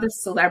 It's Yeah. not the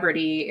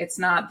celebrity, it's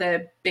not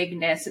the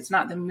bigness, it's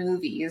not the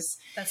movies.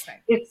 That's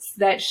right. It's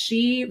that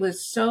she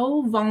was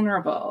so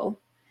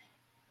vulnerable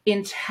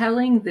in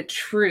telling the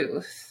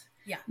truth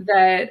Yeah.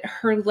 that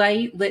her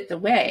light lit the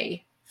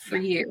way for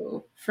Yeah.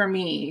 you, for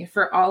me,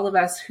 for all of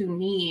us who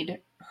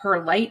need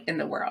her light in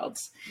the world.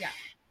 Yeah.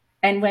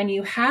 And when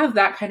you have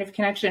that kind of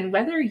connection,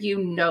 whether you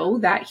know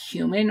that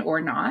human or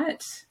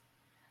not,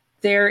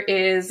 there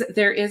is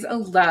a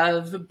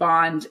love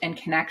bond and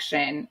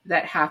connection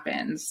that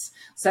happens.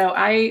 So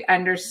I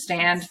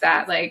understand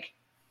that, like,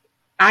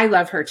 I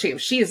love her too.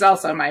 She is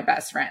also my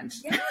best friend.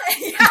 Yeah.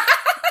 Yeah.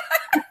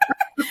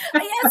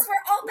 Yes,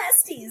 we're all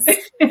besties.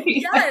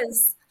 Yeah.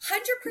 Yes,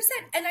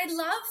 100%. And I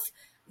love,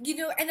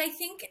 and I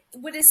think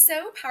what is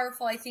so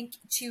powerful, I think,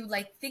 too,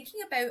 like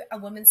thinking about a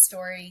woman's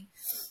story,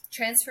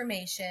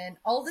 transformation,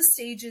 all the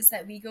stages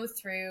that we go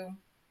through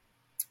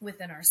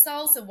within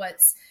ourselves, and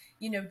what's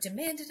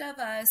demanded of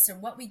us, or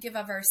what we give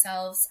of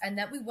ourselves, and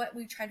that what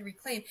we try to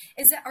reclaim,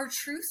 is that our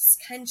truths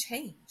can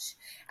change,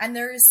 and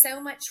there is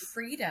so much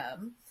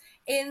freedom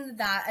in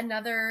that.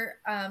 Another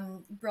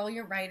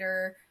brilliant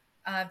writer,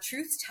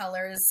 truth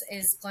tellers,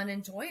 is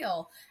Glennon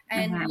Doyle,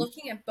 and Mhm.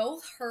 looking at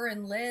both her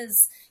and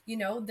Liz,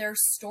 their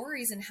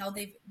stories and how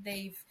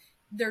they've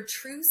their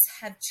truths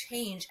have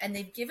changed, and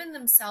they've given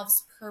themselves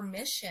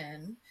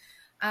permission.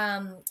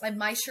 And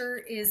my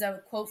shirt is a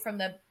quote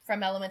from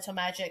Elemental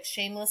Magic.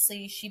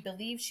 Shamelessly, she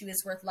believed she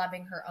was worth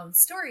loving her own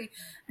story.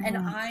 And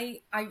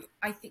Mhm.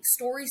 I think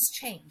stories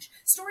change.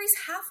 Stories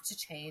have to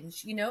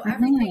change.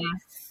 Everything Mhm.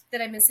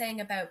 that I've been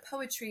saying about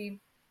poetry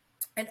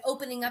and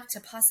opening up to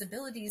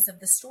possibilities of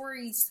the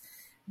stories,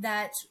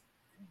 that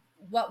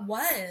what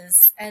was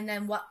and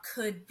then what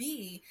could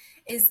be,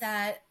 is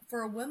that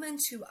for a woman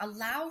to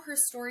allow her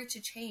story to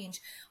change,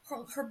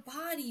 her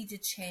body to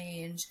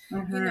change,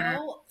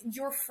 Mhm.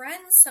 your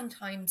friends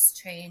sometimes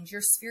change,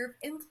 your sphere of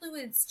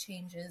influence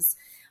changes.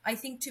 I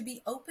think to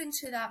be open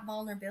to that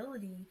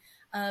vulnerability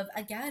of,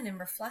 again, in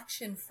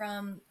reflection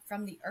from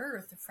the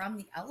earth, from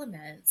the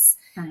elements,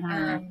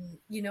 Mhm.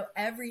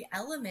 every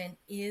element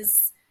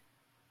is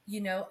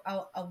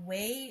a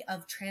way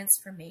of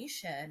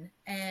transformation.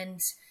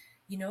 And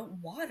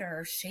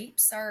water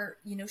shapes are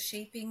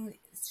shaping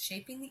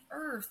the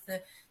earth,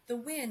 the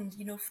wind,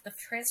 the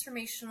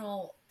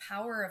transformational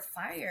power of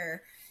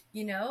fire,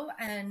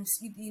 and,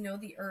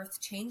 the earth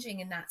changing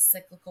in that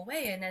cyclical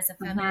way. And as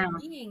a feminine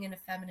Mhm. being in a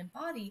feminine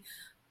body,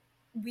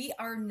 we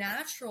are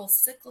natural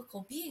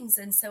cyclical beings.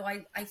 And so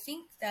I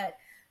think that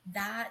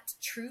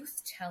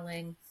truth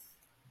telling,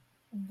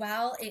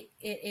 while it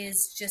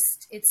is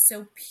just, it's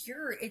so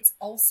pure, it's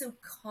also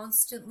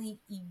constantly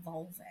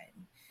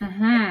evolving.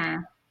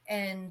 Mhm.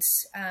 And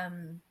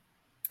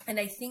and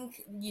I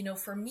think,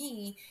 for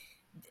me,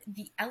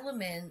 the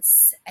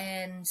elements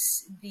and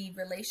the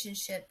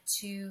relationship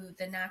to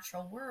the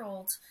natural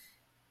world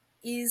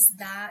is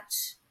that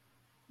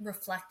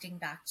reflecting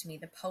back to me,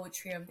 the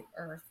poetry of the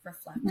earth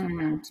reflecting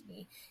back Mhm. to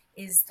me,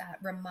 is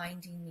that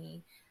reminding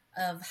me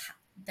of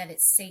that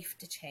it's safe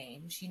to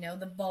change,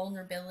 the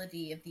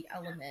vulnerability of the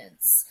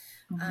elements,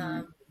 Mhm.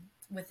 um,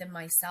 within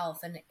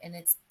myself. And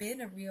it's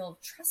been a real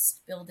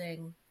trust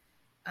building,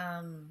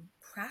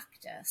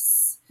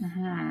 practice,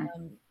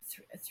 Mhm.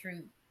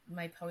 through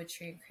my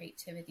poetry and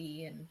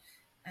creativity, and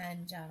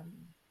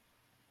um,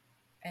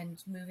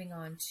 and moving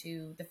on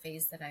to the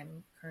phase that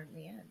I'm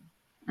currently in.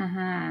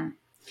 Mhm.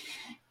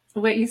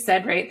 What you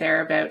said right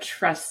there about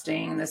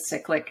trusting the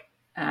cyclic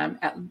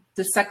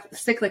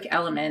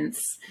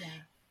elements,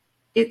 Yeah.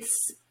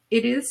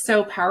 it is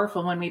so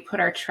powerful when we put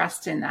our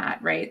trust in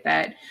that, right?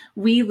 That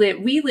we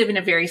live in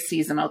a very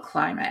seasonal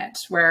climate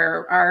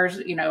where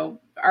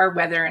our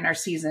weather and our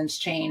seasons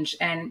change,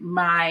 and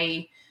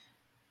my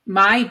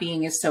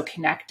being is so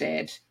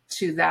connected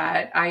to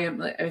that.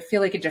 I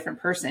feel like a different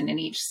person in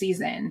each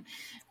season.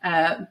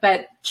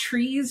 But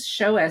trees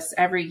show us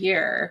every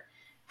year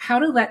how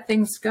to let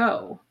things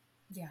go,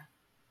 Yeah.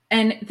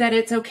 and that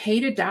it's okay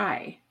to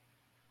die.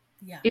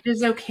 Yeah. It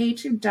is okay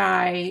to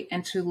die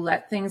and to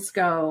let things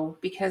go,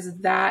 because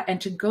that, and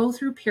to go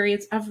through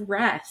periods of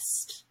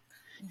rest.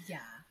 Yeah.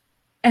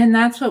 And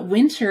that's what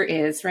winter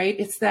is, right?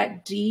 It's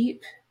that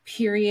deep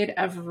period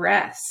of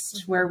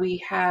rest where Hmm. we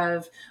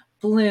have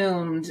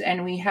bloomed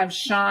and we have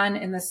shone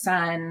in the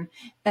sun.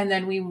 And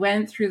then we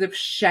went through the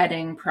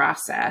shedding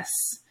process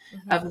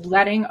Hmm. of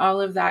letting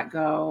all of that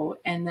go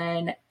and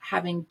then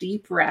having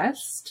deep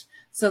rest,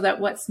 so that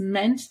what's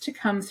meant to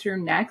come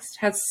through next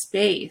has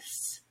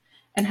space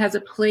and has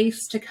a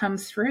place to come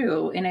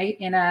through in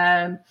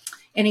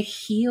a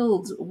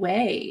healed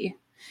way,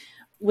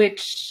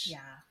 which,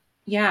 Yeah.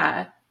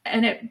 yeah.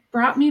 And it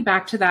brought me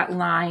back to that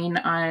line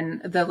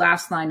on the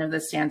last line of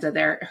the stanza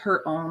there,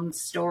 her own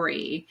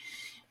story.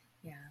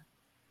 Yeah.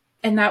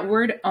 And that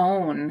word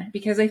own,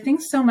 because I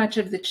think so much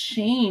of the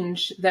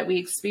change that we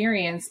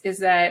experience is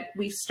that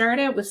we start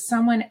out with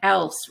someone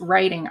else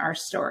writing our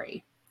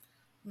story.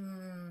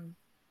 Mm.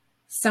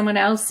 Someone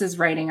else is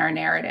writing our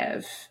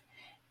narrative.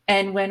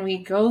 And when we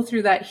go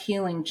through that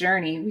healing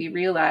journey, we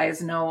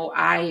realize, no,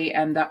 I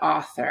am the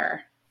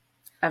author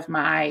of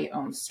my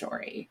own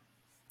story.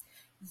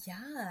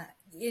 Yeah.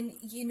 And,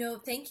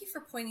 thank you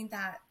for pointing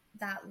that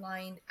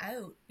line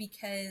out,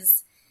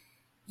 because,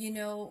 you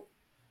know,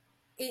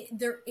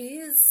 there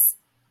is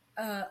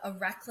a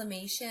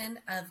reclamation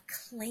of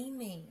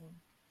claiming,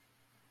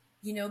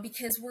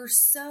 because we're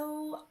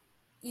so,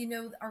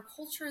 our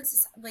culture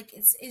is like,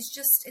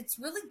 it's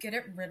really good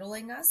at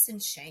riddling us in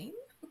shame.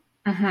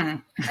 Mm-hmm.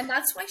 And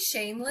that's why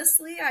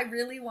shamelessly, I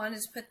really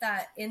wanted to put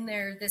that in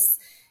there. This,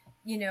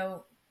 you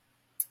know,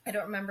 I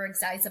don't remember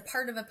exactly. It's a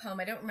part of a poem.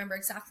 I don't remember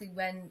exactly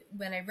when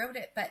I wrote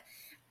it, but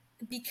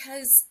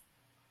because,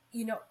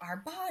 our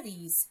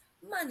bodies,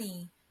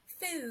 money,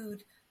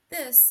 food,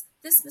 this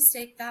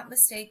mistake, that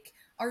mistake,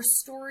 our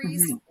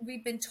stories Mm-hmm.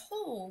 we've been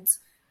told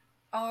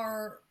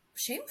are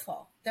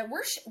shameful, that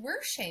we're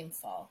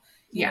shameful,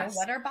 Yes.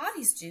 what our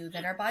bodies do,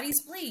 that our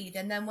bodies bleed,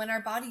 and then when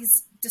our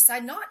bodies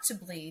decide not to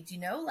bleed,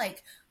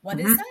 like, what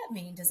does Mm-hmm. that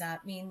mean? Does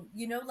that mean,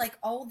 like,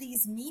 all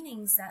these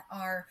meanings that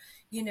are,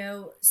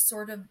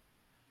 sort of,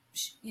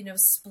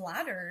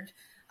 splattered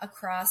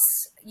across,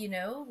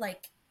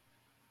 like,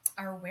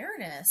 our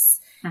awareness.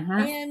 Mm-hmm.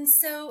 And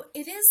so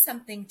it is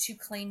something to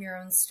claim your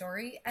own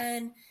story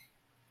and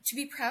to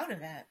be proud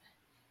of it.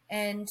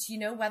 And,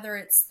 whether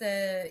it's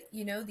the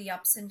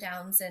ups and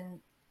downs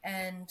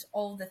and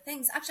all the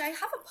things. Actually, I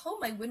have a poem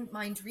I wouldn't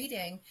mind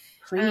reading.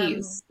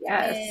 Please.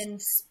 Yes.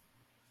 And,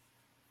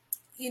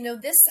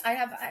 this I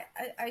have,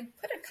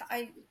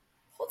 I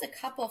pulled a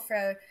couple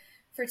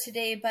for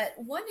today, but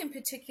one in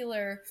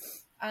particular,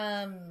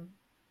 um,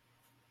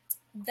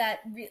 that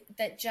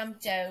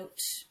jumped out,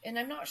 and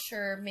I'm not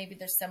sure, maybe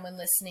there's someone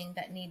listening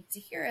that needs to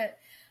hear it,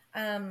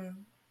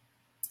 um,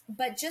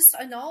 but just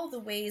on all the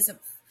ways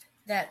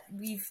that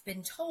we've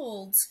been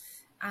told,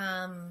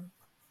 um,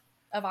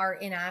 of our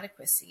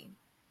inadequacy.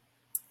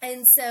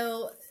 And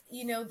so,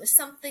 there's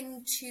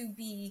something to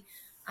be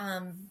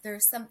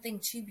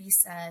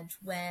said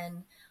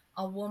when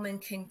a woman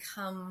can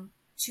come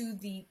to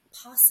the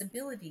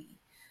possibility,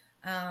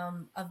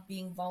 of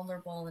being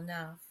vulnerable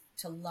enough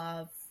to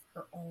love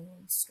her own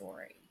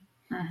story.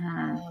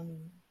 Mm-hmm. Um,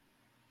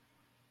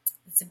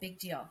 it's a big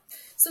deal.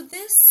 So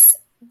this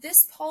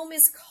poem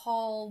is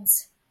called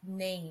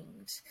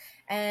Named,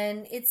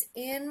 and it's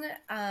in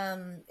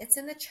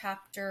the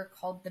chapter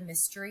called The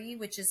Mystery,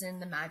 which is in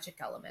the magic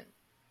element.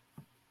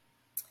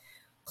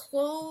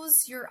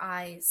 Close your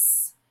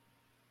eyes.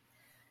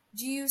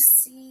 Do you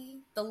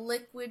see the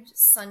liquid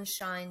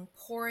sunshine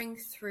pouring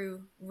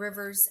through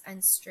rivers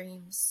and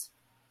streams,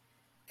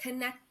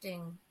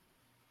 connecting,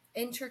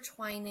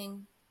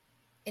 intertwining,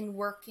 and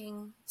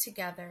working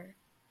together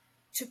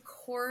to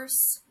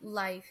course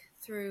life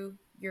through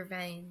your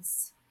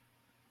veins?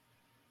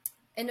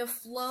 In a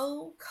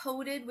flow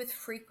coated with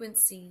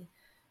frequency,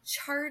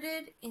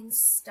 charted in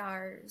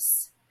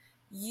stars,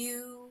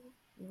 you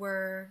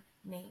were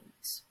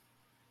named.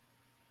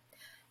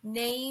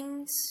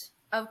 Named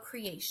of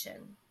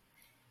creation,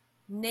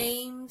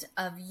 named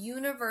of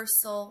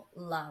universal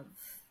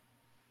love,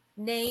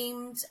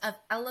 named of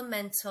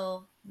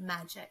elemental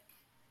magic,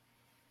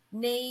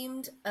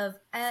 named of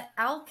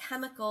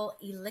alchemical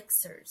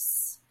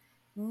elixirs,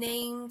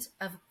 named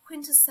of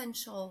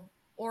quintessential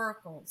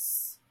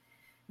oracles,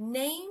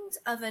 named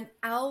of an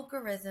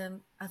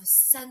algorithm of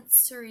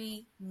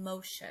sensory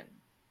motion.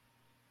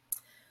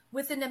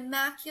 With an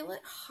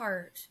immaculate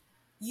heart,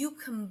 you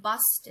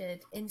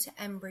combusted into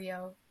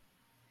embryo.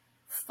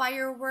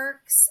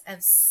 Fireworks of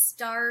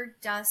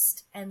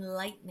stardust and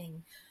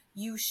lightning,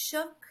 you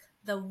shook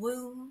the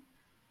womb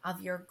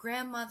of your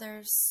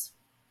grandmother's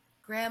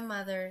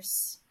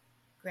grandmother's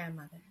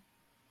grandmother.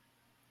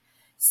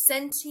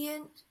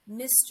 Sentient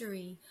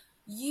mystery,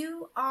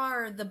 you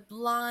are the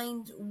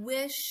blind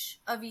wish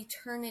of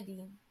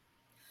eternity.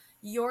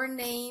 Your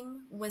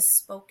name was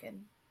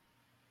spoken.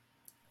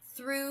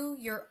 Through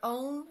your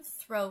own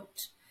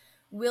throat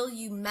will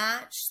you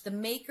match the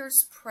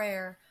Maker's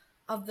prayer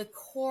of the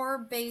core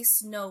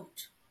bass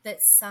note that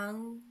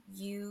sung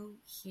you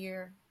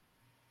here.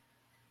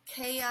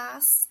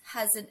 Chaos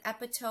has an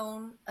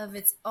epitome of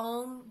its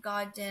own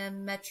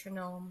goddamn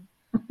metronome.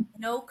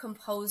 No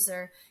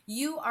composer,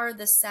 you are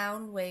the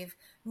sound wave.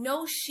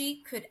 No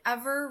sheet could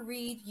ever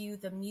read you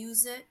the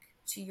music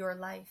to your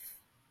life.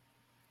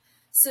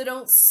 So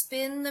don't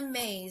spin the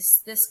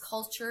maze this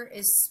culture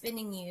is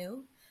spinning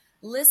you.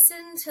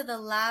 Listen to the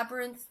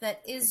labyrinth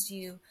that is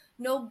you.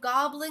 No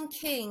goblin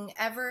king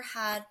ever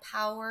had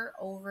power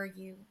over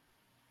you.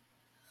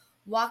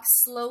 Walk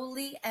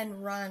slowly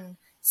and run.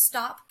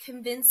 Stop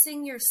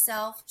convincing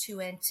yourself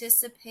to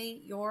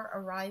anticipate your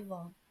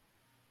arrival.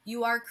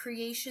 You are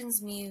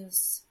creation's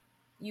muse.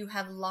 You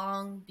have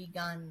long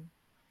begun.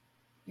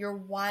 Your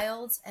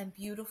wild and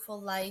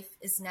beautiful life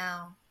is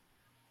now.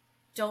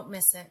 Don't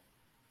miss it.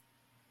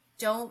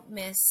 Don't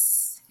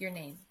miss your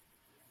name.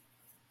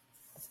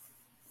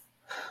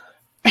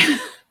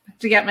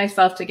 To get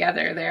myself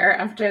together there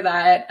after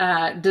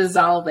that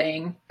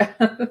dissolving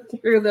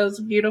through those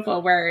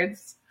beautiful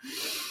words.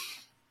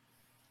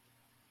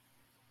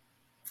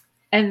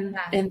 And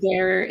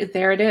there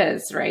it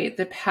is, right?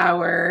 The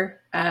power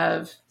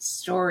of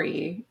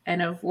story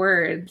and of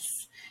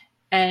words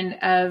and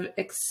of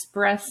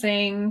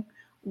expressing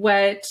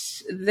what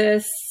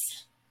this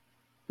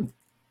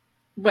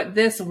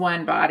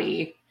one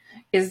body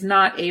is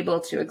not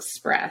able to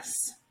express.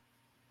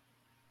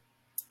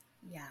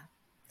 Yeah.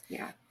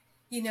 Yeah.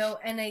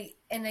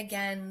 And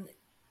again,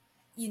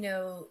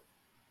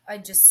 I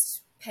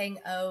just paying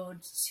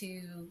ode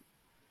to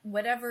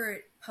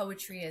whatever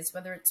poetry is,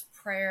 whether it's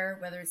prayer,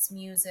 whether it's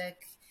music,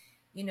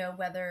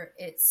 whether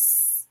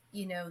it's,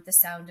 the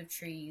sound of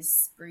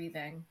trees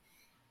breathing,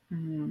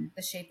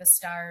 the shape of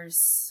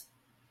stars,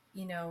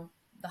 the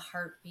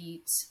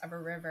heartbeat of a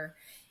river.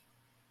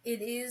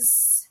 It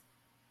is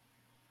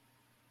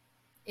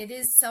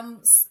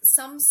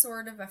some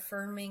sort of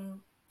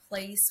affirming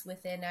place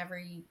within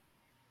every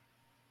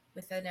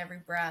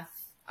breath.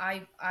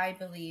 I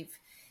believe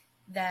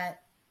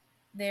that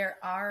there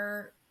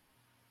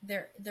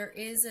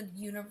is a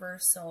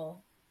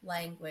universal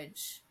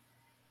language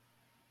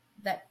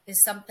that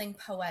is something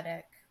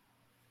poetic.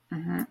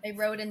 Mm-hmm. I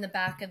wrote in the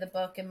back of the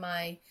book in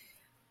my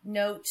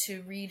note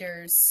to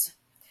readers,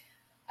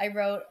 I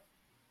wrote,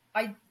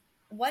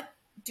 what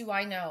do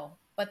I know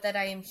but that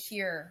I am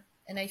here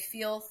and I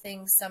feel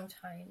things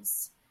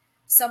sometimes,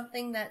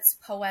 something that's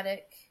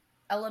poetic,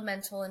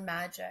 elemental, and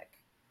magic.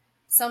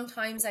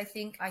 Sometimes I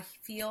think I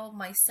feel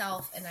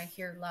myself and I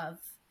hear love.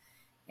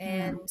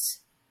 And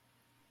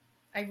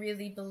I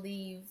really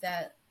believe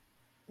that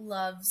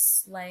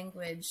love's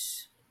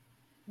language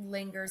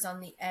lingers on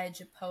the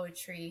edge of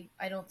poetry.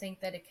 I don't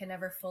think that it can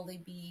ever fully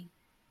be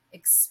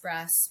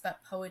expressed,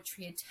 but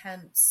poetry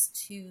attempts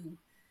to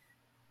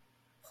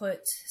put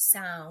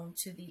sound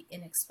to the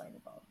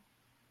inexplainable.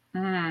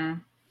 I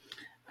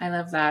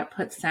love that.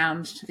 Put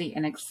sound to the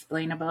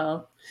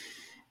inexplainable.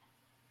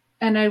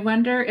 And I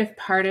wonder if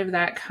part of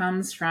that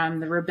comes from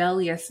the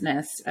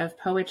rebelliousness of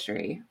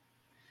poetry.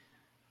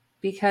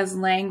 Because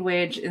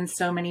language in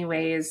so many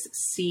ways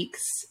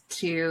seeks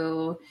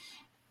to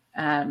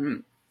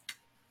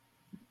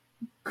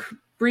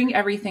bring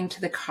everything to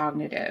the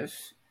cognitive,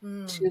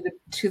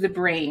 to the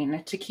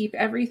brain, to keep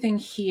everything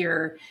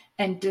here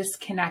and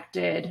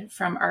disconnected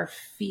from our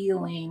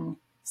feeling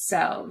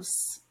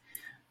selves.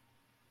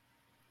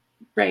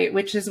 Right,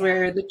 which is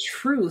where the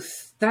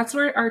truth, that's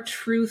where our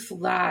truth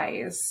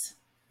lies.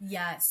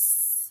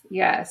 Yes.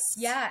 Yes.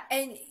 Yeah,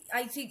 and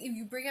I think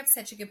you bring up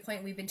such a good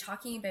point. We've been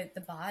talking about the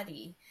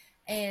body,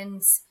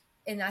 and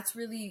that's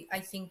really,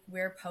 I think,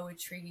 where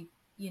poetry,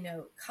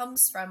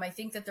 comes from. I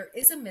think that there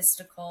is a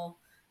mystical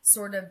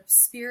sort of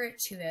spirit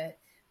to it,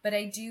 but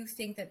I do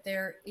think that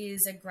there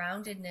is a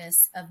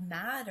groundedness of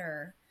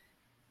matter,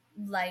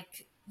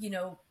 like,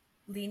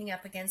 leaning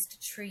up against a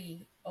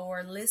tree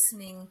or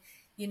listening,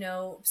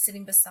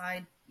 sitting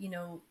beside,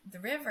 the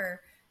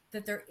river,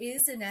 that there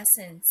is an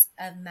essence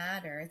of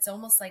matter. It's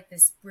almost like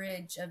this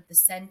bridge of the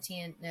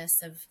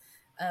sentientness of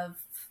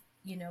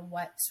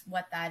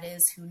what that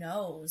is. Who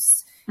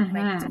knows? It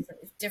might be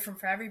Mm-hmm. different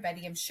for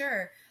everybody, I'm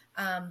sure.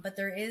 But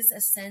there is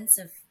a sense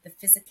of the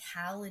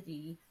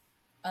physicality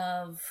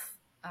of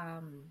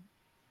um,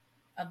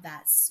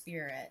 that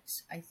spirit,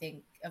 I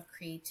think, of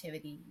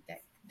creativity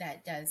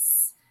that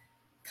does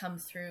come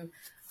through.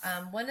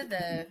 One of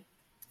the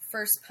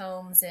first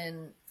poems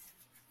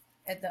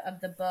of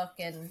the book,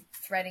 and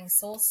Threading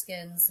Soul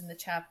Skins, in the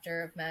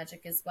chapter of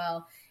magic as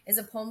well, is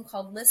a poem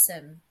called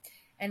Listen.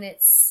 And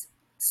it's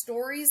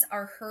stories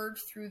are heard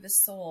through the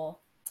soul,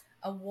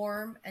 a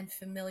warm and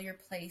familiar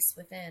place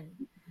within.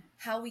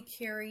 How we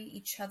carry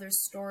each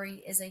other's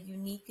story is a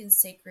unique and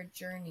sacred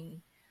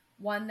journey,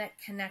 one that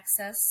connects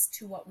us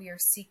to what we are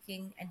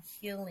seeking and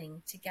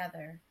healing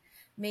together,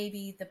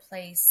 maybe the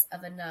place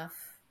of enough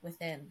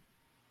within.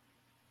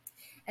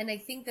 And I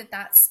think that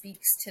that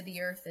speaks to the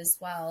earth as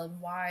well,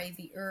 and why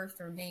the earth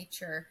or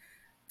nature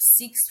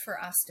seeks for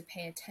us to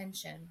pay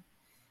attention.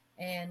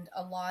 And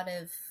a lot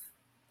of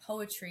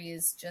poetry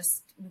is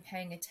just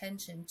paying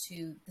attention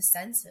to the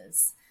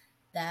senses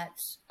that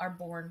are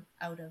born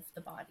out of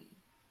the body.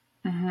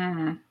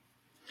 Mm-hmm.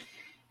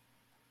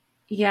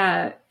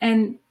 Yeah.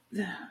 And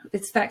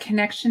it's that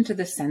connection to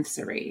the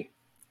sensory,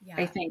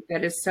 I Yeah. think,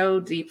 that is so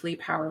deeply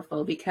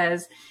powerful,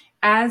 because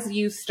as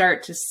you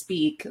start to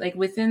speak, like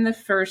within the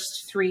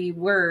first three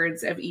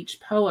words of each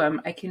poem,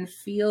 I can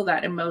feel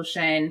that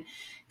emotion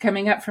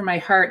coming up from my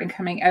heart and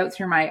coming out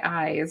through my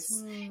eyes.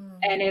 Mm,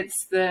 And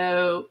it's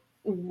the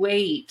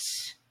weight.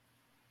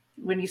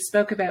 When you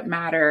spoke about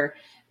matter,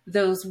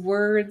 those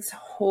words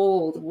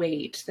hold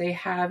weight. They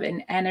have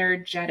an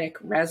energetic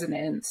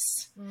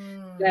resonance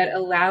that mm,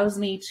 allows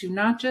me to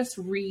not just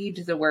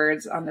read the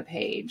words on the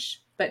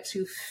page, but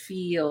to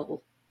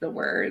feel the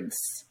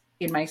words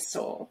in my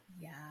soul.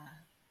 yeah.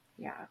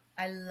 Yeah.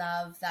 I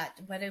love that.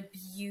 What a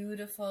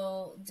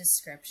beautiful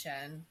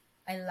description.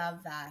 I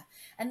love that.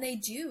 And they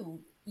do,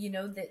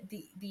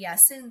 the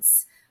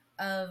essence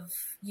of,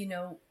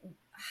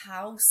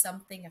 how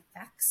something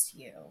affects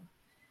you.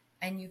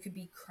 And you could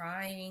be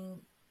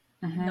crying,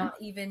 Mm-hmm. not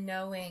even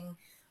knowing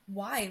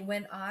why.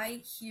 When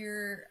I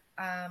hear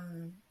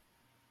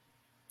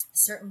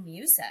certain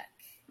music,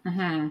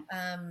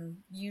 Mm-hmm.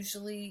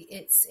 usually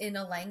it's in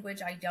a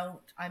language I don't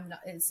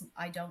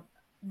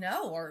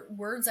know, or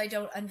words I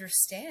don't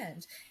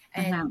understand.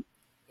 And Mm-hmm.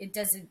 it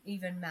doesn't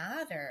even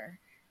matter,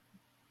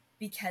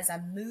 because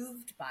I'm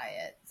moved by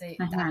it. That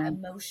Mm-hmm.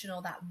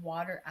 emotional, that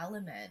water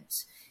element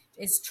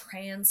is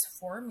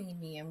transforming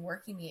me and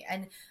working me.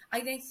 And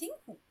I think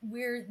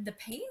where the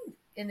pain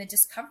and the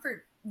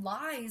discomfort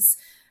lies,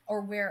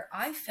 or where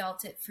I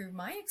felt it through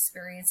my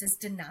experience, is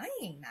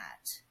denying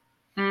that.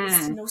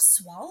 Is, Mm.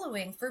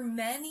 swallowing. For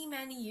many,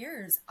 many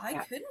years, I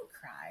Yeah. couldn't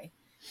cry.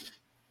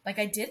 Like,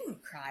 I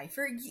didn't cry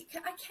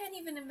I can't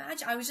even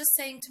imagine. I was just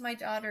saying to my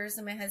daughters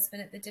and my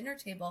husband at the dinner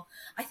table,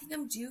 I think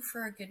I'm due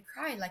for a good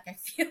cry. Like, I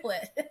feel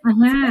it. It's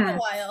been a Mm-hmm.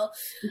 while.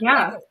 Like,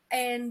 Yeah.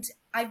 and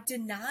I've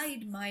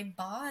denied my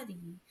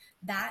body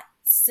that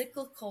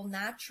cyclical,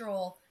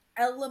 natural,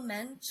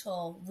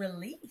 elemental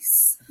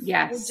release, or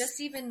Yes.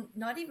 just even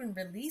not even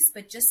release,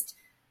 but just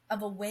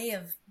of a way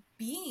of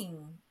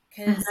being.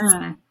 Because,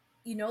 Mm-hmm.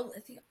 I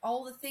think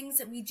all the things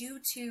that we do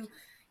to,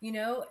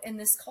 in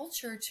this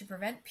culture, to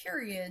prevent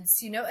periods,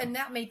 and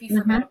that may be for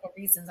Mm-hmm. medical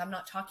reasons. I'm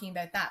not talking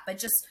about that, but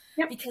just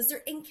Yep. because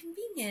they're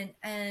inconvenient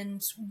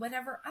and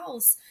whatever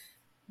else,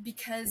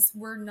 because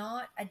we're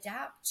not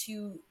adapt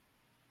to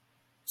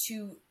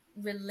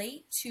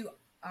relate to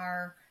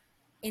our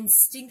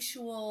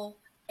instinctual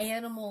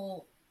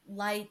animal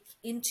like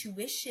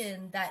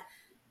intuition, that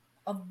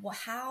of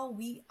how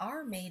we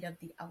are made of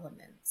the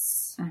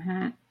elements.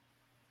 Mm-hmm.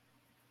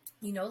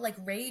 Like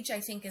rage, I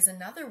think, is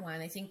another one.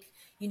 I think,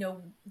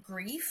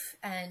 grief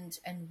and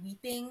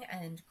weeping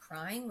and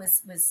crying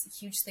was a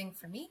huge thing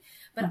for me.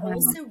 But Mm-hmm.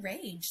 also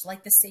rage,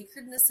 like the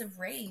sacredness of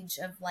rage,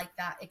 of like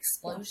that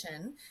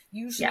explosion.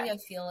 Yeah. Usually I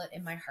feel it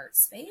in my heart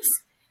space.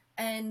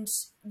 And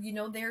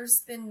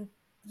there's been,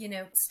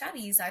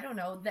 studies, I don't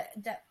know,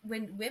 that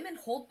when women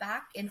hold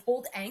back and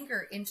hold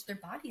anger into their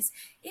bodies,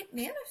 it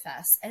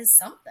manifests as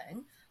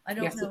something. I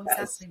don't Yes, know it does.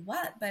 exactly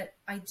what, but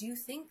I do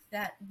think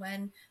that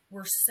when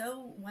we're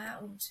so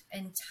wound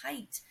and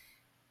tight,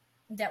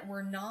 that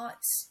we're not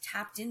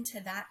tapped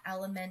into that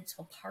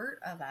elemental part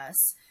of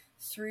us,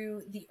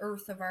 through the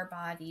earth of our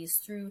bodies,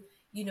 through,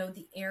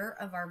 the air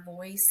of our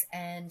voice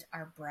and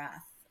our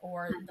breath,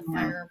 or the Mm-hmm.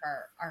 fire of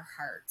our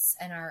hearts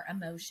and our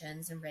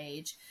emotions and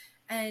rage.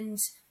 And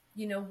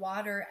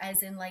water as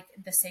in like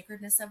the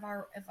sacredness of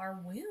our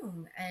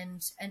womb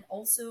and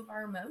also of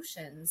our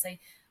emotions.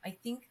 I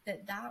think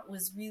that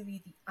was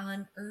really the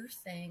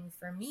unearthing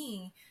for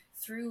me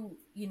through,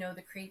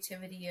 the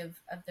creativity of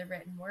the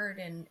written word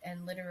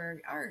and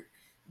literary art,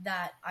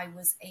 that I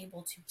was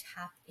able to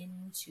tap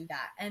into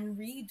that and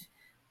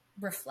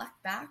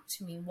reflect back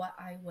to me what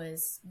I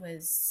was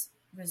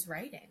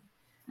writing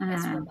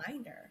as a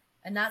reminder.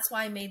 And that's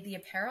why I made the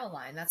apparel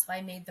line. That's why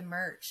I made the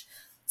merch.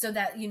 So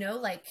that,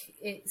 like,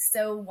 it's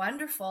so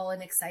wonderful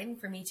and exciting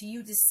for me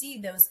to see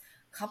those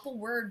couple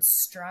words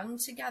strung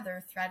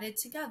together, threaded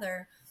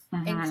together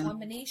in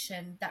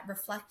combination, that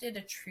reflected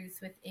a truth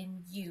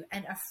within you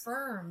and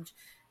affirmed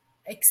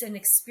an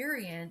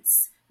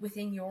experience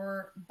within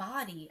your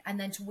body. And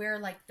then to wear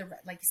like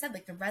you said,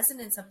 like the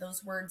resonance of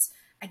those words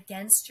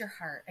against your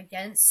heart,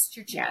 against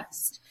your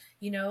chest,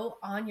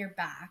 on your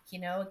back,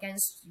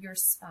 against your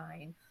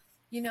spine,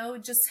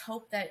 just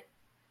hope that,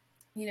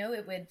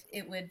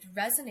 it would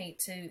resonate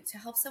to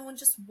help someone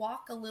just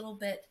walk a little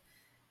bit,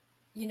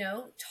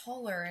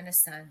 taller in a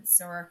sense,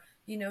 or,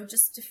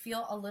 just to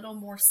feel a little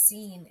more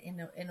seen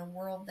in a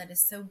world that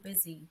is so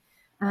busy.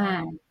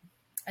 And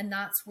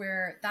that's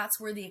where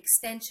the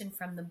extension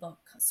from the book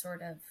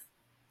sort of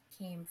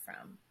came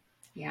from.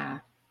 Yeah.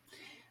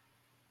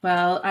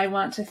 Well, I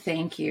want to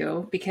thank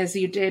you because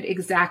you did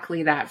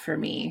exactly that for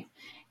me.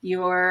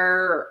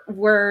 Your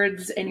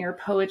words and your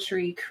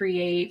poetry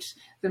create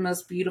the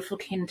most beautiful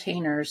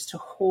containers to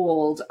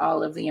hold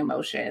all of the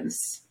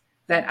emotions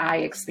that I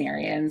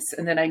experience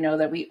and that I know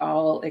that we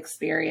all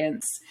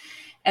experience.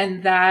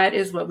 And that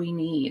is what we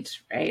need,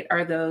 right?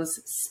 Are those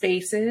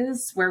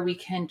spaces where we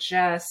can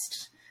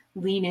just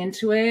lean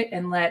into it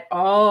and let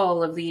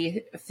all of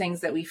the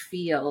things that we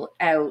feel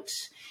out,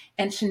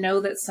 and to know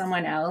that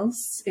someone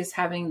else is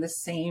having the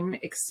same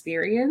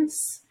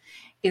experience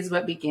is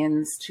what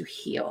begins to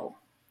heal.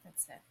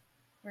 That's it.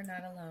 We're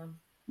not alone.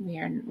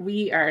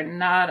 We are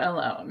not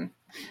alone.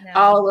 No.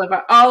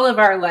 All of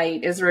our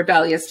light is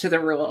rebellious to the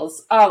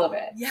rules. All of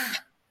it.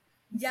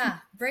 Yeah.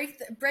 Break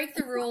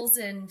the rules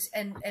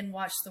and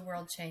watch the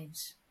world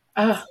change.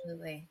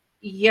 Absolutely.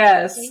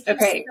 Yes. Thank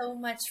you so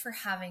much for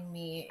having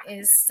me.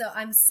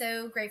 I'm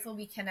so grateful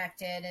we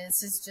connected, and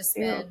this has just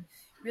been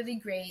really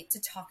great to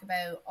talk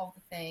about all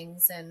the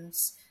things. And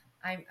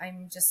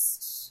I'm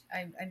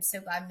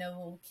so glad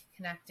we'll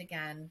connect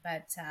again.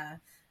 But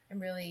I'm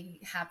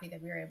really happy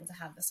that we were able to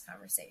have this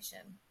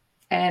conversation.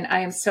 And I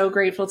am so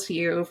grateful to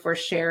you for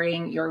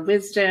sharing your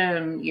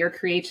wisdom, your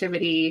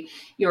creativity,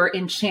 your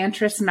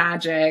enchantress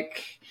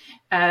magic.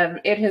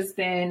 It has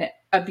been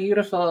a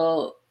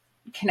beautiful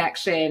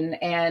connection,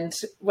 and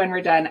when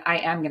we're done, I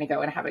am going to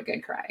go and have a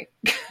good cry.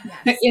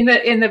 Yes.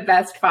 in the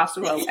best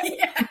possible way.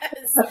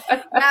 Yes,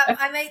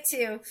 I might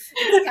too.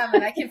 It's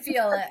coming. I can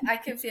feel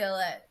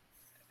it.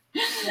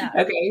 Yeah.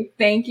 Okay.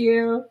 Thank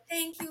you.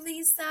 Thank you,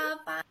 Lisa.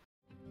 Bye.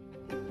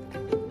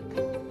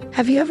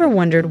 Have you ever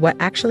wondered what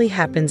actually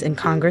happens in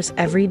Congress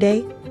every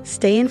day?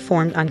 Stay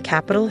informed on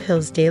Capitol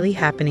Hill's daily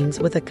happenings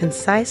with a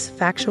concise,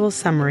 factual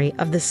summary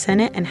of the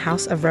Senate and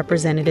House of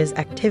Representatives'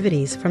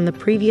 activities from the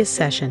previous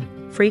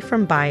session, free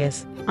from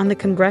bias, on the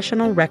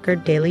Congressional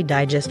Record Daily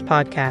Digest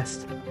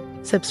podcast.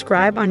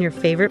 Subscribe on your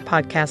favorite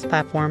podcast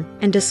platform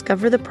and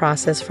discover the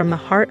process from the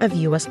heart of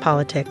U.S.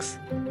 politics.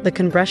 The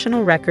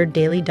Congressional Record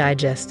Daily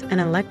Digest, an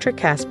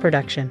Electricast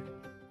production.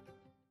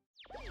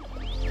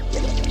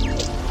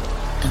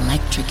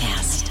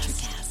 Electricast.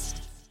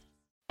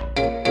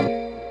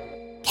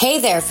 Hey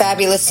there,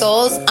 fabulous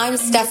souls. I'm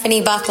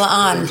Stephanie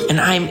Baklaan.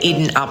 And I'm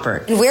Eden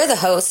Alpert. And we're the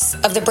hosts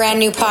of the brand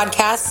new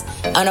podcast,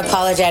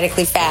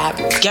 Unapologetically Fab.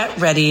 Get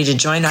ready to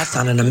join us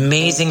on an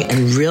amazing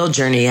and real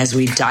journey as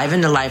we dive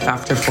into life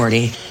after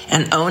 40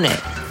 and own it.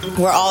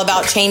 We're all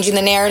about changing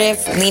the narrative,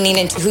 leaning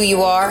into who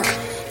you are,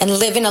 and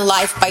living a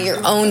life by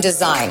your own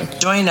design.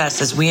 Join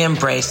us as we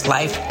embrace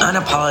life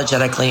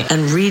unapologetically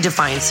and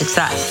redefine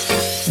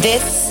success.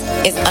 This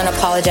is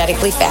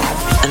Unapologetically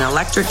Fab, an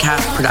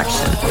Electricast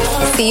production.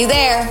 See you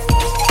there.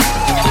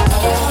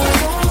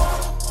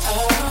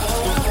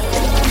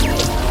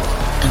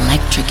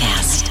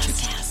 Electricast.